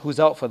who's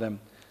out for them,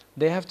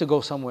 they have to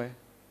go somewhere.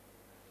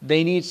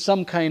 They need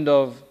someone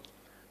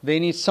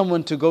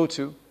to go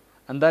to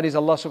and that is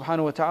Allah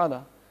subhanahu wa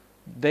ta'ala.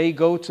 They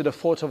go to the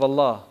fort of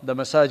Allah, the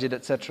masajid,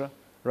 etc.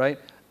 Right?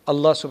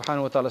 Allah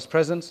subhanahu wa ta'ala's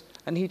presence,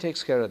 and He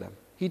takes care of them.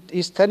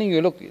 He's telling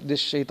you, look,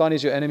 this shaitan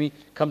is your enemy,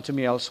 come to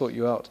me, I'll sort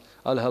you out,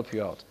 I'll help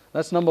you out.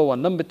 That's number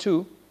one. Number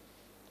two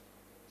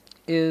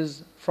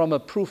is from a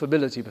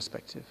provability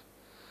perspective.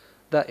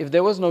 That if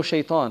there was no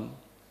shaitan,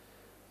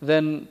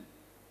 then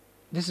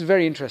this is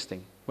very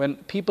interesting. When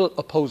people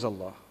oppose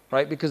Allah,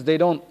 right? Because they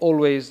don't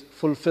always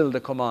fulfill the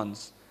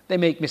commands. They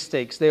make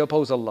mistakes, they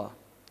oppose Allah,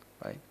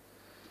 right?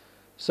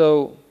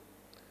 So,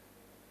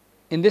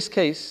 in this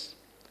case,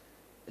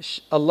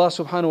 Allah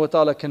subhanahu wa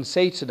ta'ala can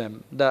say to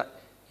them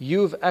that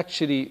you've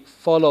actually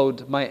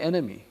followed my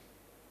enemy.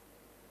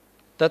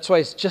 That's why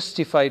it's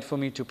justified for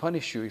me to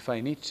punish you if I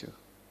need to.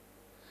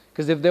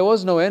 Because if there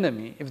was no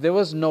enemy, if there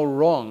was no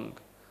wrong,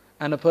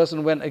 and a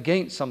person went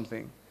against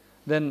something,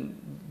 then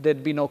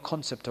there'd be no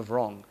concept of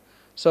wrong.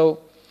 So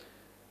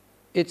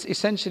it's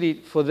essentially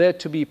for there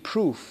to be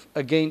proof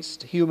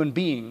against human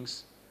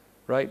beings,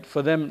 right?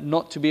 For them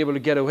not to be able to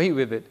get away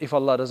with it if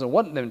Allah doesn't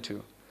want them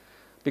to.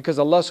 Because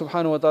Allah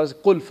subhanahu wa ta'ala says,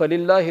 قُلْ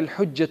فَلِلَّهِ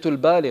الْحُجَّةُ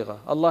الْبَالِغَةُ.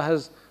 Allah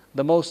has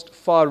the most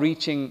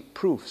far-reaching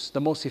proofs, the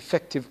most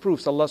effective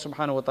proofs Allah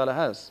subhanahu wa ta'ala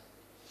has.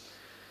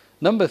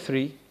 Number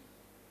three,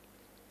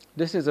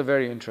 this is a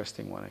very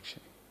interesting one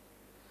actually.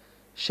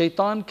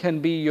 Shaitan can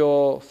be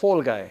your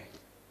fall guy.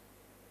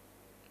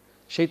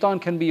 Shaitan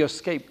can be your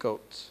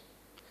scapegoat.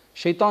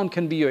 Shaitan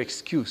can be your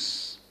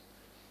excuse,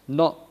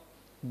 not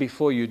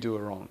before you do a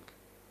wrong.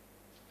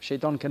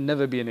 Shaitan can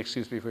never be an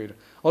excuse before you do.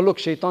 Oh look,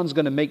 shaitan's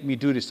going to make me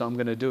do this, so I'm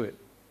going to do it.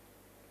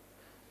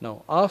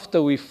 No,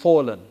 after we've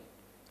fallen,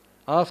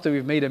 after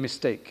we've made a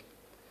mistake,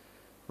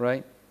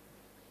 right?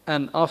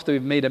 And after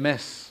we've made a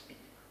mess,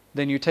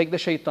 then you take the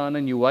shaitan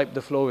and you wipe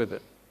the floor with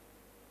it.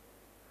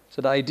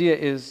 So the idea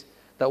is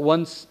that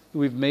once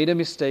we've made a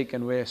mistake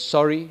and we're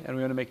sorry and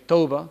we want to make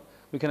tawbah,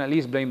 we can at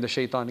least blame the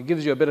shaitan. It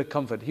gives you a bit of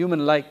comfort.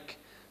 Human-like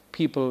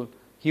people,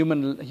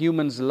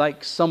 humans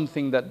like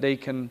something that they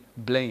can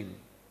blame.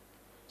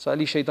 So at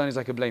least shaitan is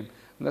like a blame.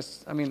 And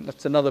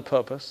that's another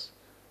purpose.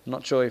 I'm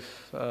not sure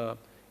if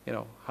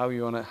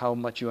how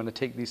much you want to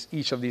take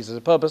each of these as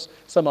a purpose.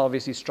 Some are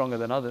obviously stronger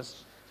than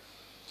others.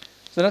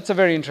 So that's a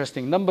very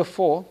interesting. Number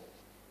four,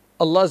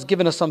 Allah has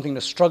given us something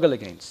to struggle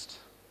against.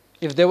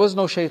 If there was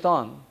no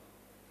shaitan,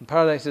 in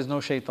paradise there's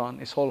no shaitan,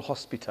 it's all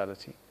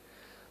hospitality.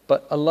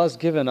 But Allah's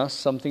given us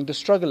something to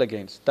struggle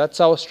against.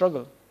 That's our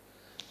struggle.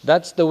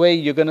 That's the way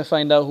you're going to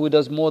find out who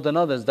does more than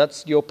others.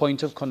 That's your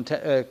point of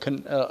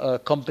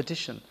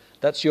competition.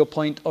 That's your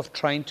point of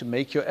trying to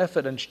make your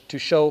effort and to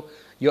show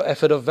your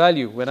effort of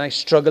value when I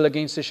struggle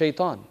against the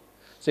shaitan.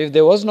 So if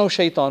there was no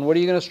shaitan, what are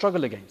you going to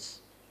struggle against?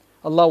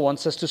 Allah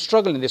wants us to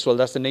struggle in this world.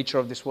 That's the nature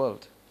of this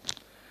world.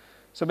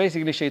 So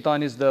basically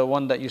shaitan is the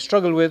one that you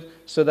struggle with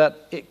so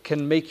that it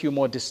can make you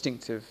more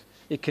distinctive.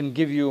 It can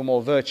give you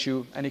more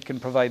virtue and it can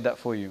provide that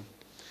for you.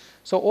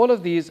 So all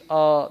of these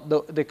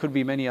there could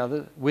be many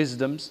other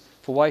wisdoms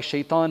for why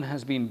shaitan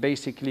has been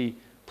basically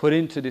put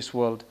into this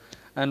world.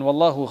 And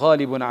wallahu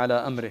ghalibun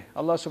ala amrih.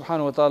 Allah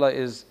subhanahu wa ta'ala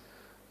is,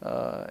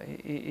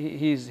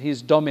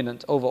 he's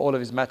dominant over all of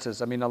his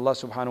matters. Allah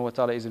subhanahu wa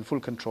ta'ala is in full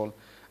control.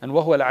 And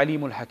wahuwa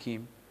al-alimul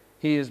hakim.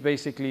 He is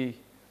basically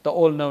the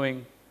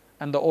all-knowing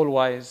and the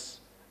all-wise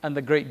and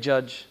the great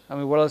judge.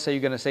 What else are you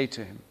going to say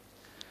to him?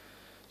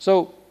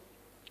 So,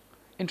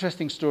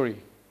 interesting story.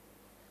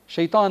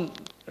 Shaitan,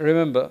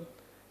 remember,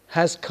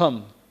 has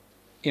come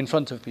in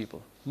front of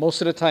people.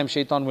 Most of the time,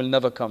 shaitan will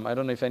never come. I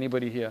don't know if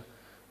anybody here,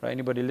 right,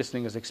 anybody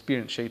listening has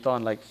experienced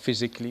shaitan like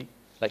physically,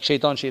 like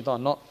shaitan,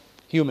 not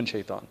human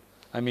shaitan.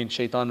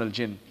 Shaitan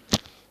al-jinn,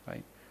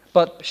 right?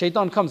 But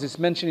shaitan comes. It's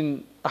mentioned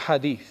in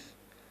ahadith.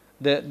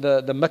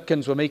 The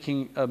Meccans were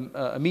making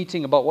a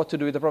meeting about what to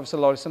do with the Prophet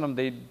ﷺ.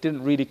 They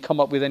didn't really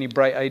come up with any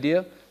bright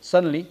idea.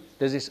 Suddenly,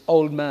 there's this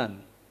old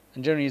man,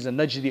 and generally he's a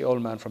Najdi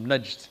old man from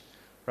Najd,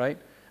 right?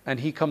 And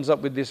he comes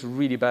up with this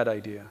really bad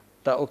idea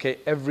that, okay,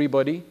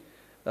 everybody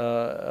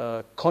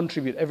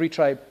every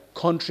tribe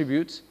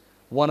contributes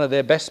one of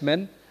their best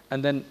men,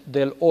 and then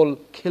they'll all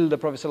kill the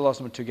Prophet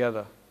ﷺ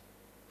together,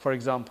 for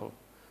example.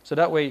 So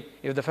that way,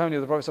 if the family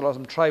of the Prophet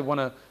ﷺ tribe want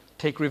to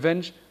take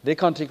revenge, they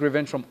can't take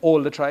revenge from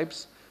all the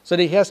tribes. So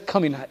he has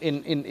come in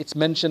it's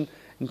mentioned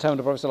in time of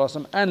the Prophet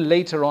ﷺ, and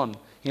later on,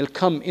 he'll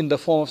come in the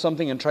form of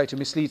something and try to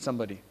mislead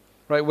somebody,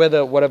 right?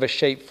 Whatever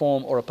shape,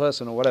 form, or a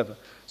person, or whatever.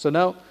 So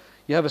now,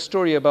 you have a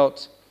story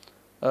about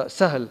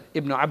Sahal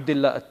ibn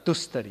Abdullah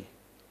at-Tustari.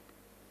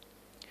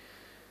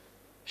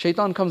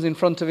 Shaitan comes in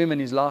front of him and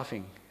he's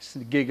laughing,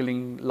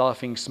 giggling,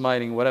 laughing,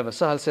 smiling, whatever.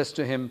 Sahal says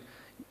to him,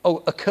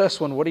 "Oh,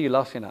 accursed one, what are you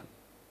laughing at?"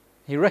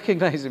 He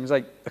recognizes him. He's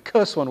like,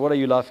 "Accursed one, what are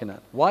you laughing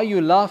at? Why are you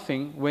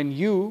laughing when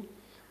you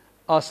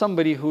are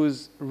somebody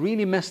who's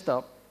really messed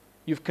up?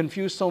 You've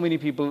confused so many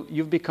people,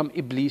 you've become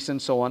Iblis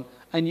and so on,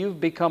 and you've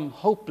become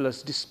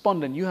hopeless,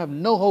 despondent. You have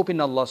no hope in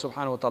Allah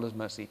subhanahu wa ta'ala's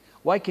mercy.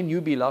 Why can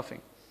you be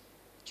laughing?"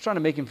 He's trying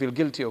to make him feel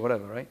guilty or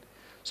whatever, right?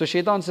 So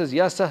shaitan says,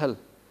 "Ya Sahal,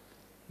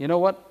 you know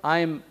what? I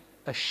am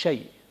a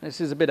shay."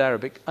 This is a bit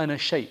Arabic. Ana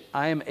shay.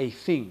 I am a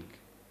thing.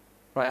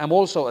 Right? I'm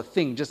also a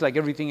thing, just like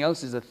everything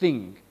else is a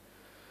thing.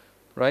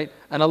 Right?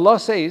 And Allah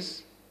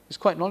says, He's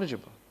quite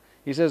knowledgeable.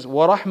 He says,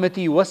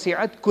 وَرَحْمَتِي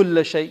وَسِعَتْ كُلَّ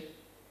شَيْءٍ.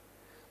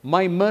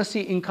 My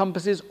mercy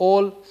encompasses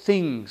all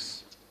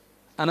things.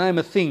 And I am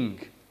a thing.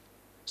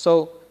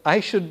 So I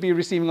should be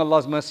receiving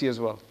Allah's mercy as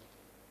well.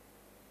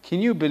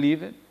 Can you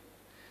believe it?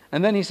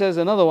 And then he says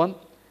another one.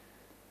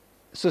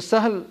 So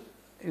Sahl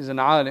is an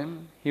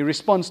alim. He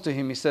responds to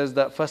him. He says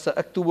that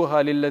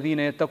فَسَأَكْتُبُهَا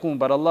لِلَّذِينَ يَتَّقُونَ.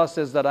 But Allah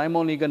says that I'm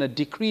only going to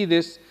decree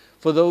this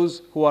for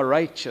those who are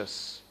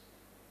righteous.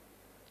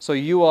 So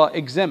you are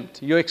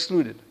exempt. You're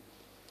excluded.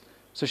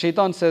 So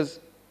Shaitan says,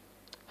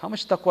 how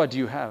much taqwa do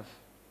you have?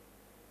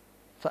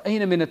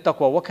 فَأَيْنَ مِنَ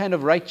التَّقْوَى. What kind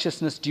of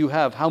righteousness do you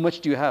have? How much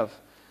do you have?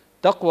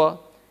 Taqwa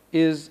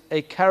is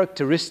a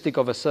characteristic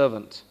of a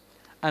servant.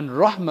 And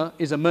rahmah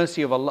is a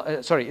mercy of Allah,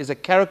 is a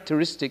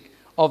characteristic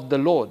of the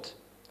Lord.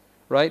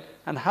 Right?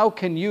 And how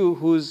can you,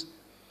 who's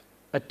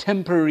a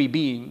temporary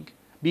being,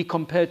 be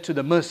compared to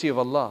the mercy of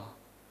Allah?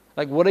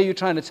 Like, what are you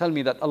trying to tell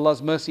me, that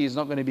Allah's mercy is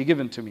not going to be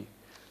given to me?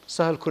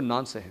 Sahl couldn't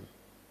answer him.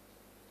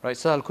 Right?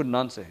 Sahl couldn't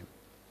answer him.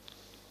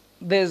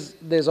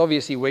 There's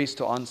obviously ways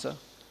to answer.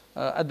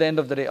 At the end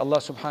of the day, Allah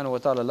subhanahu wa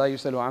ta'ala, la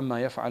yusalu amma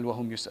yaf'al wa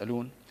hum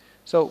yus'alun.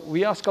 So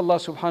we ask Allah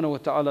subhanahu wa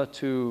ta'ala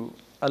to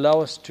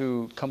allow us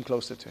to come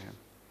closer to Him.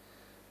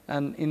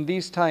 And in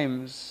these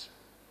times,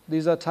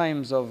 these are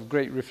times of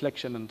great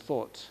reflection and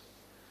thought.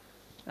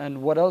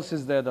 And what else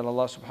is there that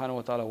Allah subhanahu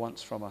wa ta'ala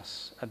wants from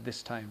us at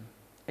this time,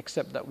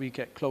 except that we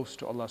get close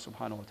to Allah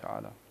subhanahu wa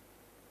ta'ala?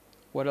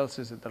 What else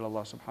is it that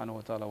Allah subhanahu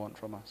wa ta'ala wants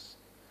from us?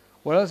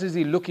 What else is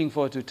He looking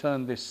for to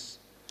turn this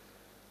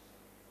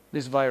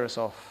virus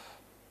off,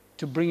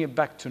 to bring it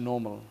back to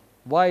normal?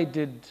 Why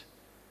did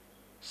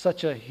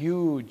such a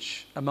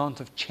huge amount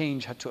of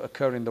change had to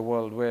occur in the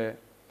world, where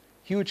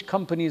huge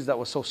companies that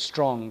were so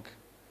strong,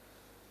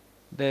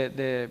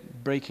 they're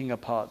breaking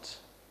apart?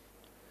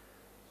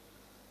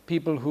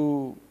 People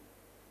who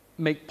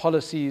make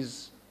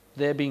policies,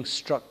 they're being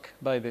struck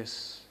by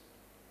this.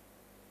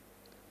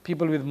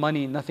 People with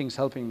money, nothing's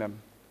helping them.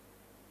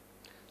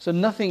 So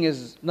nothing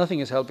is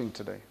helping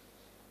today.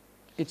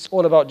 It's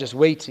all about just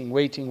waiting.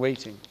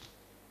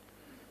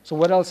 So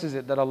what else is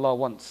it that Allah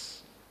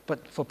wants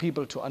but for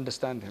people to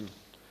understand Him?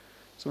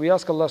 So we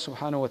ask Allah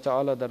subhanahu wa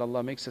ta'ala that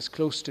Allah makes us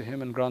close to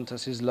Him and grant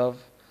us His love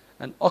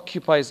and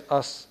occupies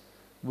us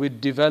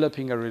with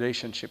developing a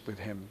relationship with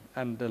Him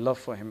and the love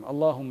for Him.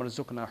 Allahumma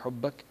rzuqna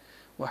hubbak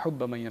wa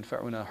hubba man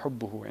yanfa'una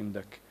hubbuhu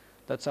indak.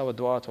 That's our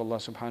dua to Allah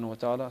subhanahu wa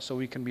ta'ala, so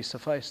we can be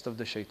sufficed of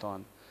the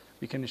shaitan.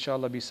 We can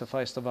inshallah be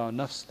sufficed of our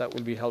nafs, that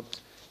will be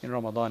helped in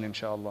Ramadan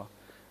inshallah.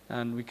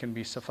 And we can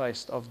be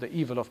sufficed of the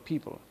evil of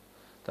people,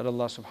 that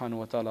Allah subhanahu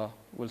wa ta'ala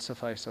will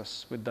suffice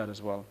us with that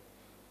as well.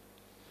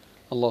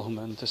 اللهم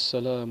أنت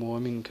السلام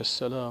ومنك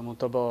السلام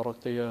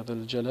تبارك يا ذا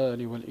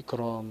الجلال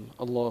والإكرام.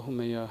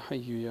 اللهم يا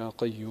حي يا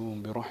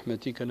قيوم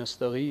برحمتك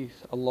نستغيث.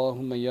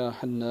 اللهم يا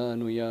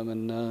حنان يا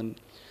منان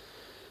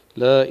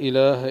لا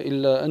إله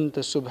إلا أنت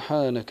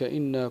سبحانك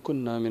إنا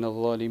كنا من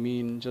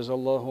الظالمين. جزا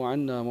الله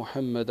عنا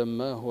محمدا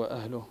ما هو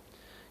أهله.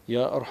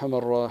 يا أرحم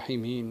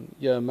الراحمين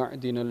يا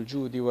معدن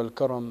الجود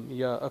والكرم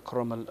يا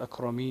أكرم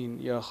الأكرمين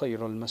يا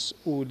خير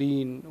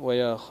المسؤولين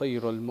ويا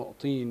خير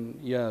المعطين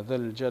يا ذا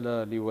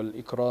الجلال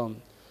والإكرام.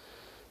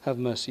 Have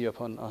mercy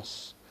upon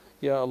us.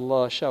 Ya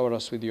Allah, shower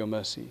us with your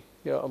mercy.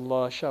 Ya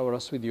Allah, shower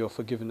us with your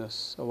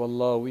forgiveness. Oh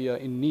Allah, we are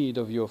in need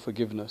of your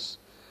forgiveness.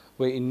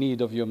 We're in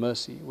need of your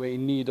mercy. We're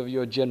in need of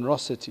your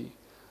generosity.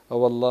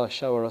 Oh Allah,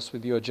 shower us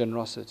with your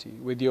generosity,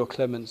 with your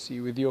clemency,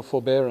 with your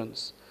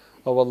forbearance.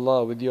 Oh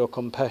Allah, with your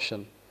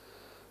compassion.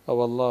 Oh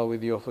Allah,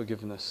 with your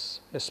forgiveness,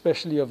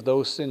 especially of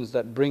those sins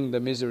that bring the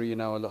misery in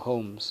our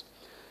homes,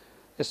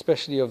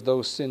 especially of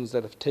those sins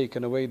that have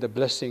taken away the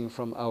blessing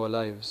from our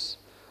lives,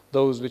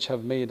 those which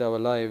have made our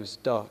lives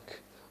dark.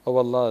 Oh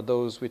Allah,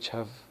 those which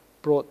have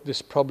brought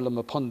this problem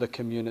upon the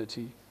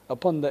community,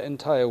 upon the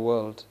entire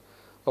world.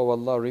 Oh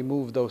Allah,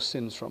 remove those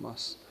sins from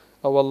us.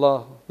 Oh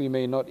Allah, we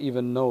may not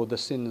even know the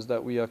sins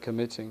that we are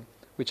committing,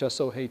 which are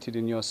so hated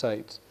in your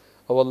sight.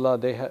 Oh Allah,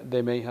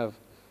 they may have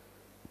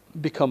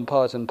become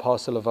part and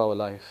parcel of our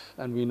life,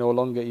 and we no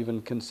longer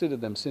even consider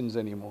them sins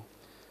anymore.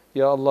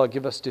 Ya Allah,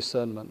 give us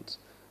discernment.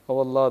 Oh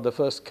Allah, the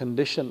first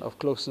condition of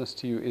closeness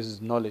to you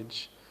is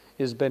knowledge,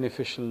 is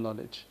beneficial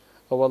knowledge.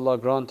 Oh Allah,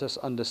 grant us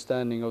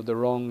understanding of the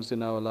wrongs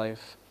in our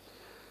life,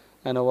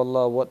 and oh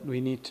Allah, what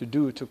we need to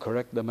do to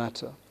correct the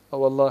matter.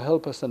 Oh Allah,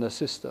 help us and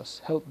assist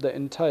us. Help the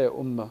entire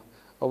ummah.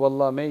 Oh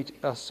Allah, make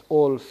us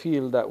all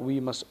feel that we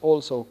must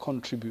also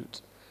contribute,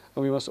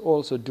 and we must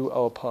also do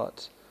our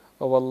part.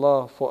 Oh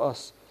Allah, for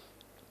us,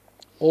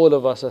 all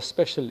of us are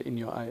special in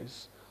your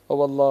eyes.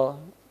 Oh Allah,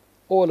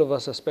 all of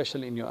us are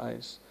special in your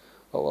eyes.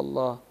 Oh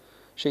Allah,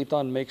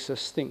 shaitan makes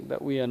us think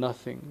that we are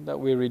nothing, that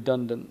we're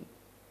redundant,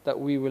 that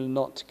we will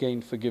not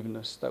gain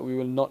forgiveness, that we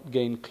will not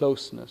gain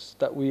closeness,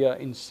 that we are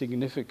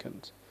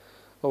insignificant.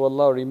 Oh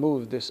Allah,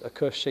 remove this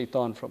accursed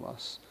shaitan from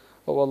us.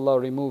 Oh Allah,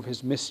 remove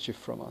his mischief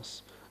from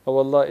us. Oh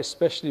Allah,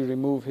 especially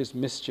remove his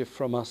mischief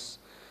from us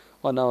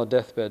on our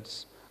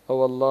deathbeds.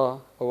 Oh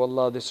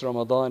Allah, this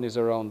Ramadan is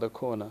around the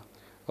corner.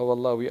 O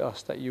Allah, we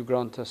ask that you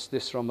grant us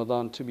this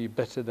Ramadan to be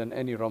better than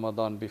any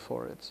Ramadan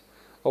before it.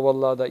 O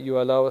Allah, that you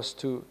allow us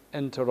to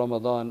enter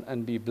Ramadan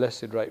and be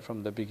blessed right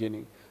from the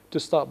beginning, to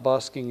start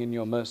basking in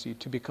your mercy,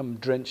 to become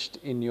drenched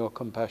in your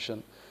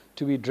compassion,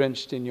 to be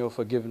drenched in your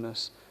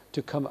forgiveness,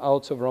 to come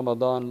out of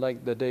Ramadan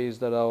like the days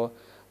that our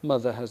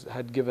mother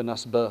had given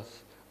us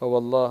birth. O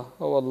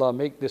Allah,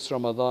 make this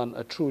Ramadan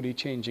a truly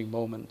changing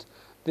moment.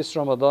 This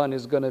Ramadan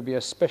is going to be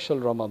a special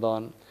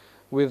Ramadan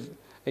with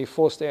a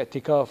forced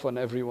i'tikaf on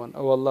everyone.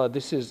 O Allah,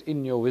 this is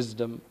in your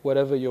wisdom,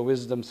 whatever your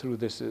wisdom through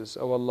this is.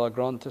 O Allah,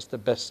 grant us the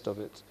best of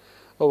it.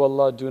 O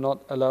Allah, do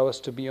not allow us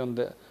to be on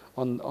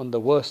the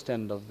worst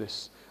end of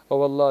this.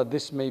 O Allah,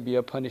 this may be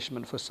a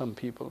punishment for some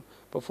people,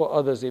 but for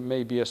others it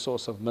may be a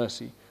source of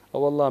mercy.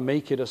 O Allah,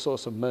 make it a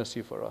source of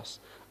mercy for us.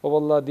 O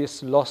Allah,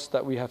 this loss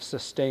that we have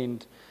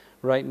sustained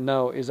right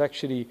now is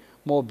actually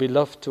more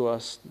beloved to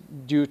us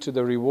due to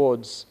the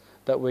rewards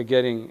that we're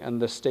getting and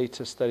the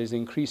status that is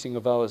increasing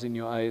of ours in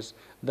your eyes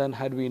than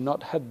had we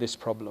not had this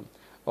problem.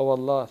 O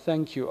Allah,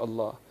 thank you,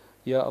 Allah.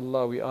 Ya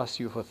Allah, we ask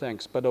you for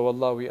thanks. But O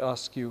Allah, we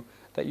ask you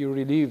that you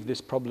relieve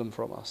this problem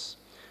from us.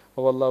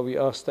 O Allah, we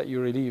ask that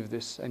you relieve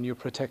this and you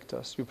protect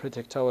us. You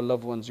protect our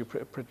loved ones.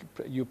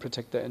 You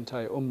protect the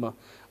entire ummah.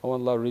 O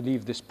Allah,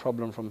 relieve this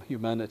problem from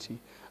humanity.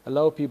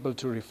 Allow people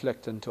to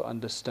reflect and to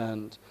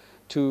understand,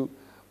 to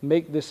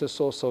make this a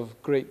source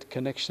of great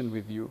connection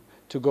with you,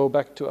 to go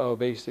back to our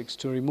basics,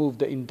 to remove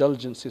the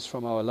indulgences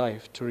from our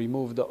life, to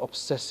remove the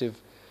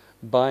obsessive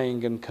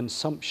buying and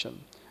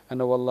consumption. And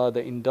O Allah,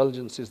 the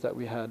indulgences that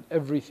we had,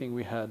 everything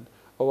we had,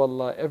 O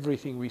Allah,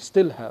 everything we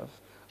still have,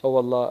 O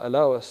Allah,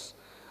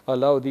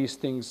 allow these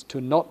things to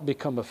not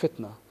become a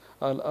fitna.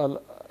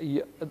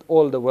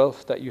 All the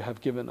wealth that you have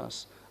given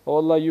us. O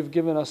Allah, you've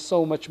given us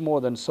so much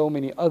more than so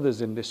many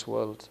others in this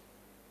world.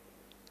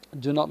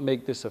 Do not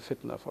make this a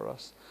fitna for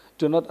us.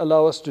 Do not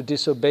allow us to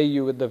disobey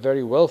you with the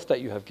very wealth that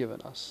you have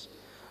given us.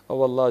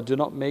 O Allah, do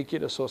not make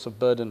it a source of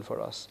burden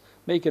for us.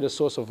 Make it a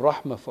source of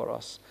rahmah for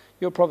us.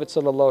 Your Prophet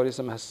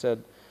ﷺ has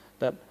said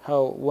that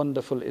how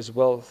wonderful is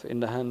wealth in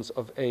the hands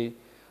of a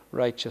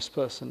righteous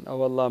person.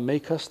 O Allah,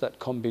 make us that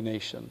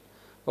combination.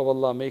 O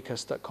Allah, make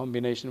us that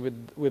combination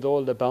with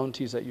all the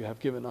bounties that you have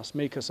given us.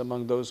 Make us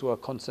among those who are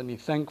constantly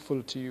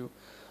thankful to you,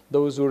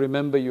 those who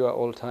remember you at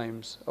all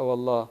times. O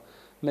Allah,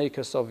 make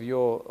us of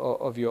your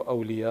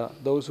awliya,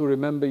 those who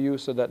remember you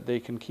so that they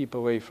can keep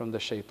away from the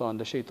shaitan.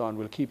 The shaitan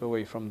will keep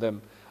away from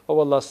them. O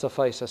Allah,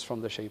 suffice us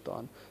from the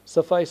shaitan.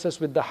 Suffice us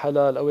with the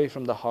halal, away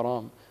from the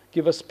haram.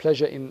 Give us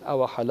pleasure in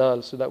our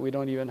halal so that we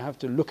don't even have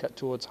to look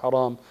towards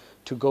haram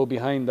to go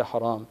behind the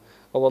haram.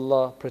 O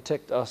Allah,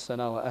 protect us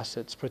and our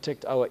assets.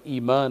 Protect our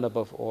iman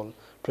above all.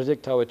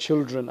 Protect our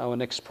children, our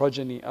next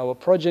progeny, our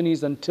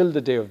progenies until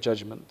the day of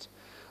judgment.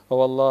 O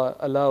Allah,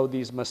 allow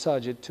these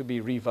masajid to be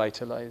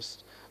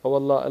revitalized. O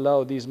Allah,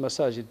 allow these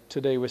masajid.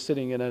 Today we're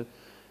sitting in a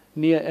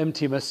near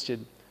empty masjid.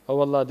 O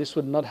Allah, this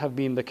would not have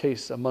been the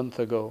case a month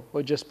ago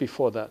or just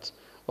before that.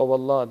 O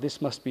Allah,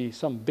 this must be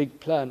some big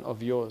plan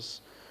of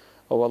yours.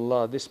 O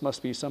Allah, this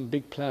must be some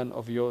big plan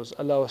of yours.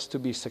 Allow us to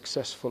be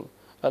successful.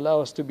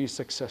 Allow us to be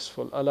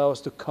successful. Allow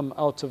us to come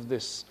out of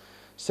this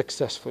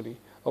successfully.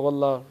 O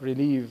Allah,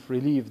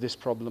 relieve this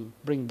problem.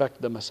 Bring back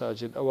the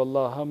masajid. O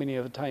Allah, how many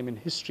of the time in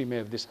history may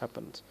have this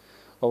happened?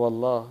 O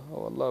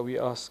Allah, we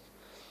ask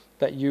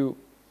that you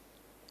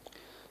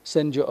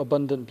send your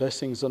abundant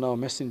blessings on our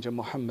Messenger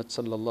Muhammad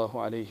sallallahu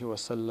alaihi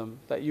wasallam,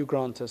 that you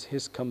grant us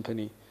his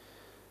company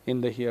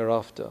in the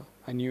hereafter,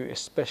 and you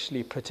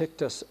especially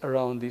protect us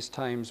around these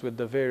times with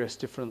the various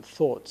different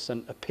thoughts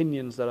and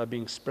opinions that are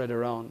being spread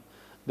around.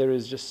 There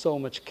is just so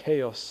much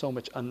chaos, so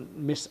much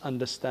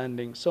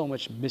misunderstanding, so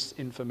much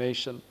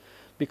misinformation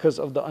because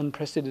of the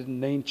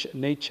unprecedented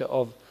nature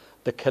of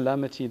the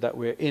calamity that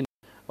we're in.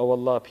 Oh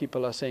Allah,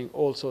 people are saying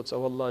all sorts.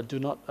 Oh Allah, do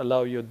not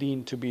allow your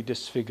deen to be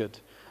disfigured.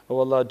 Oh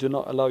Allah, do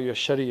not allow your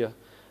sharia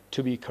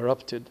to be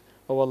corrupted.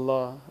 Oh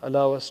Allah,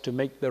 allow us to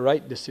make the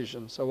right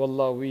decisions. Oh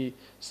Allah,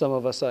 some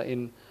of us are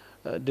in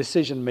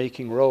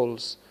decision-making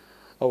roles.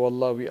 Oh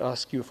Allah, we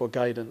ask you for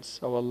guidance.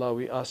 Oh Allah,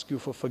 we ask you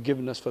for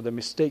forgiveness for the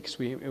mistakes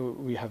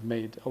we have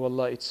made. Oh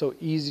Allah, it's so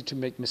easy to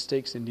make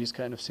mistakes in these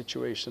kind of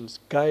situations.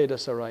 Guide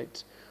us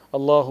aright.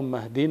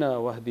 Allahumma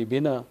hdina wahdi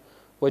bina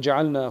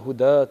waj'alna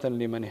hudatan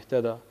liman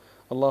ihtada.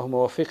 اللهم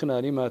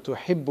وفقنا لما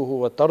تحبه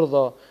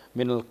وترضى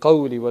من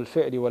القول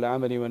والفعل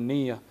والعمل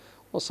والنية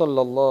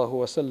وصلى الله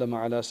وسلم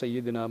على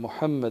سيدنا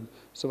محمد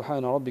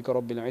سبحان ربك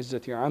رب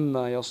العزة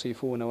عما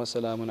يصفون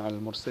وسلام على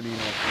المرسلين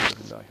والحمد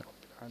لله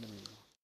رب العالمين.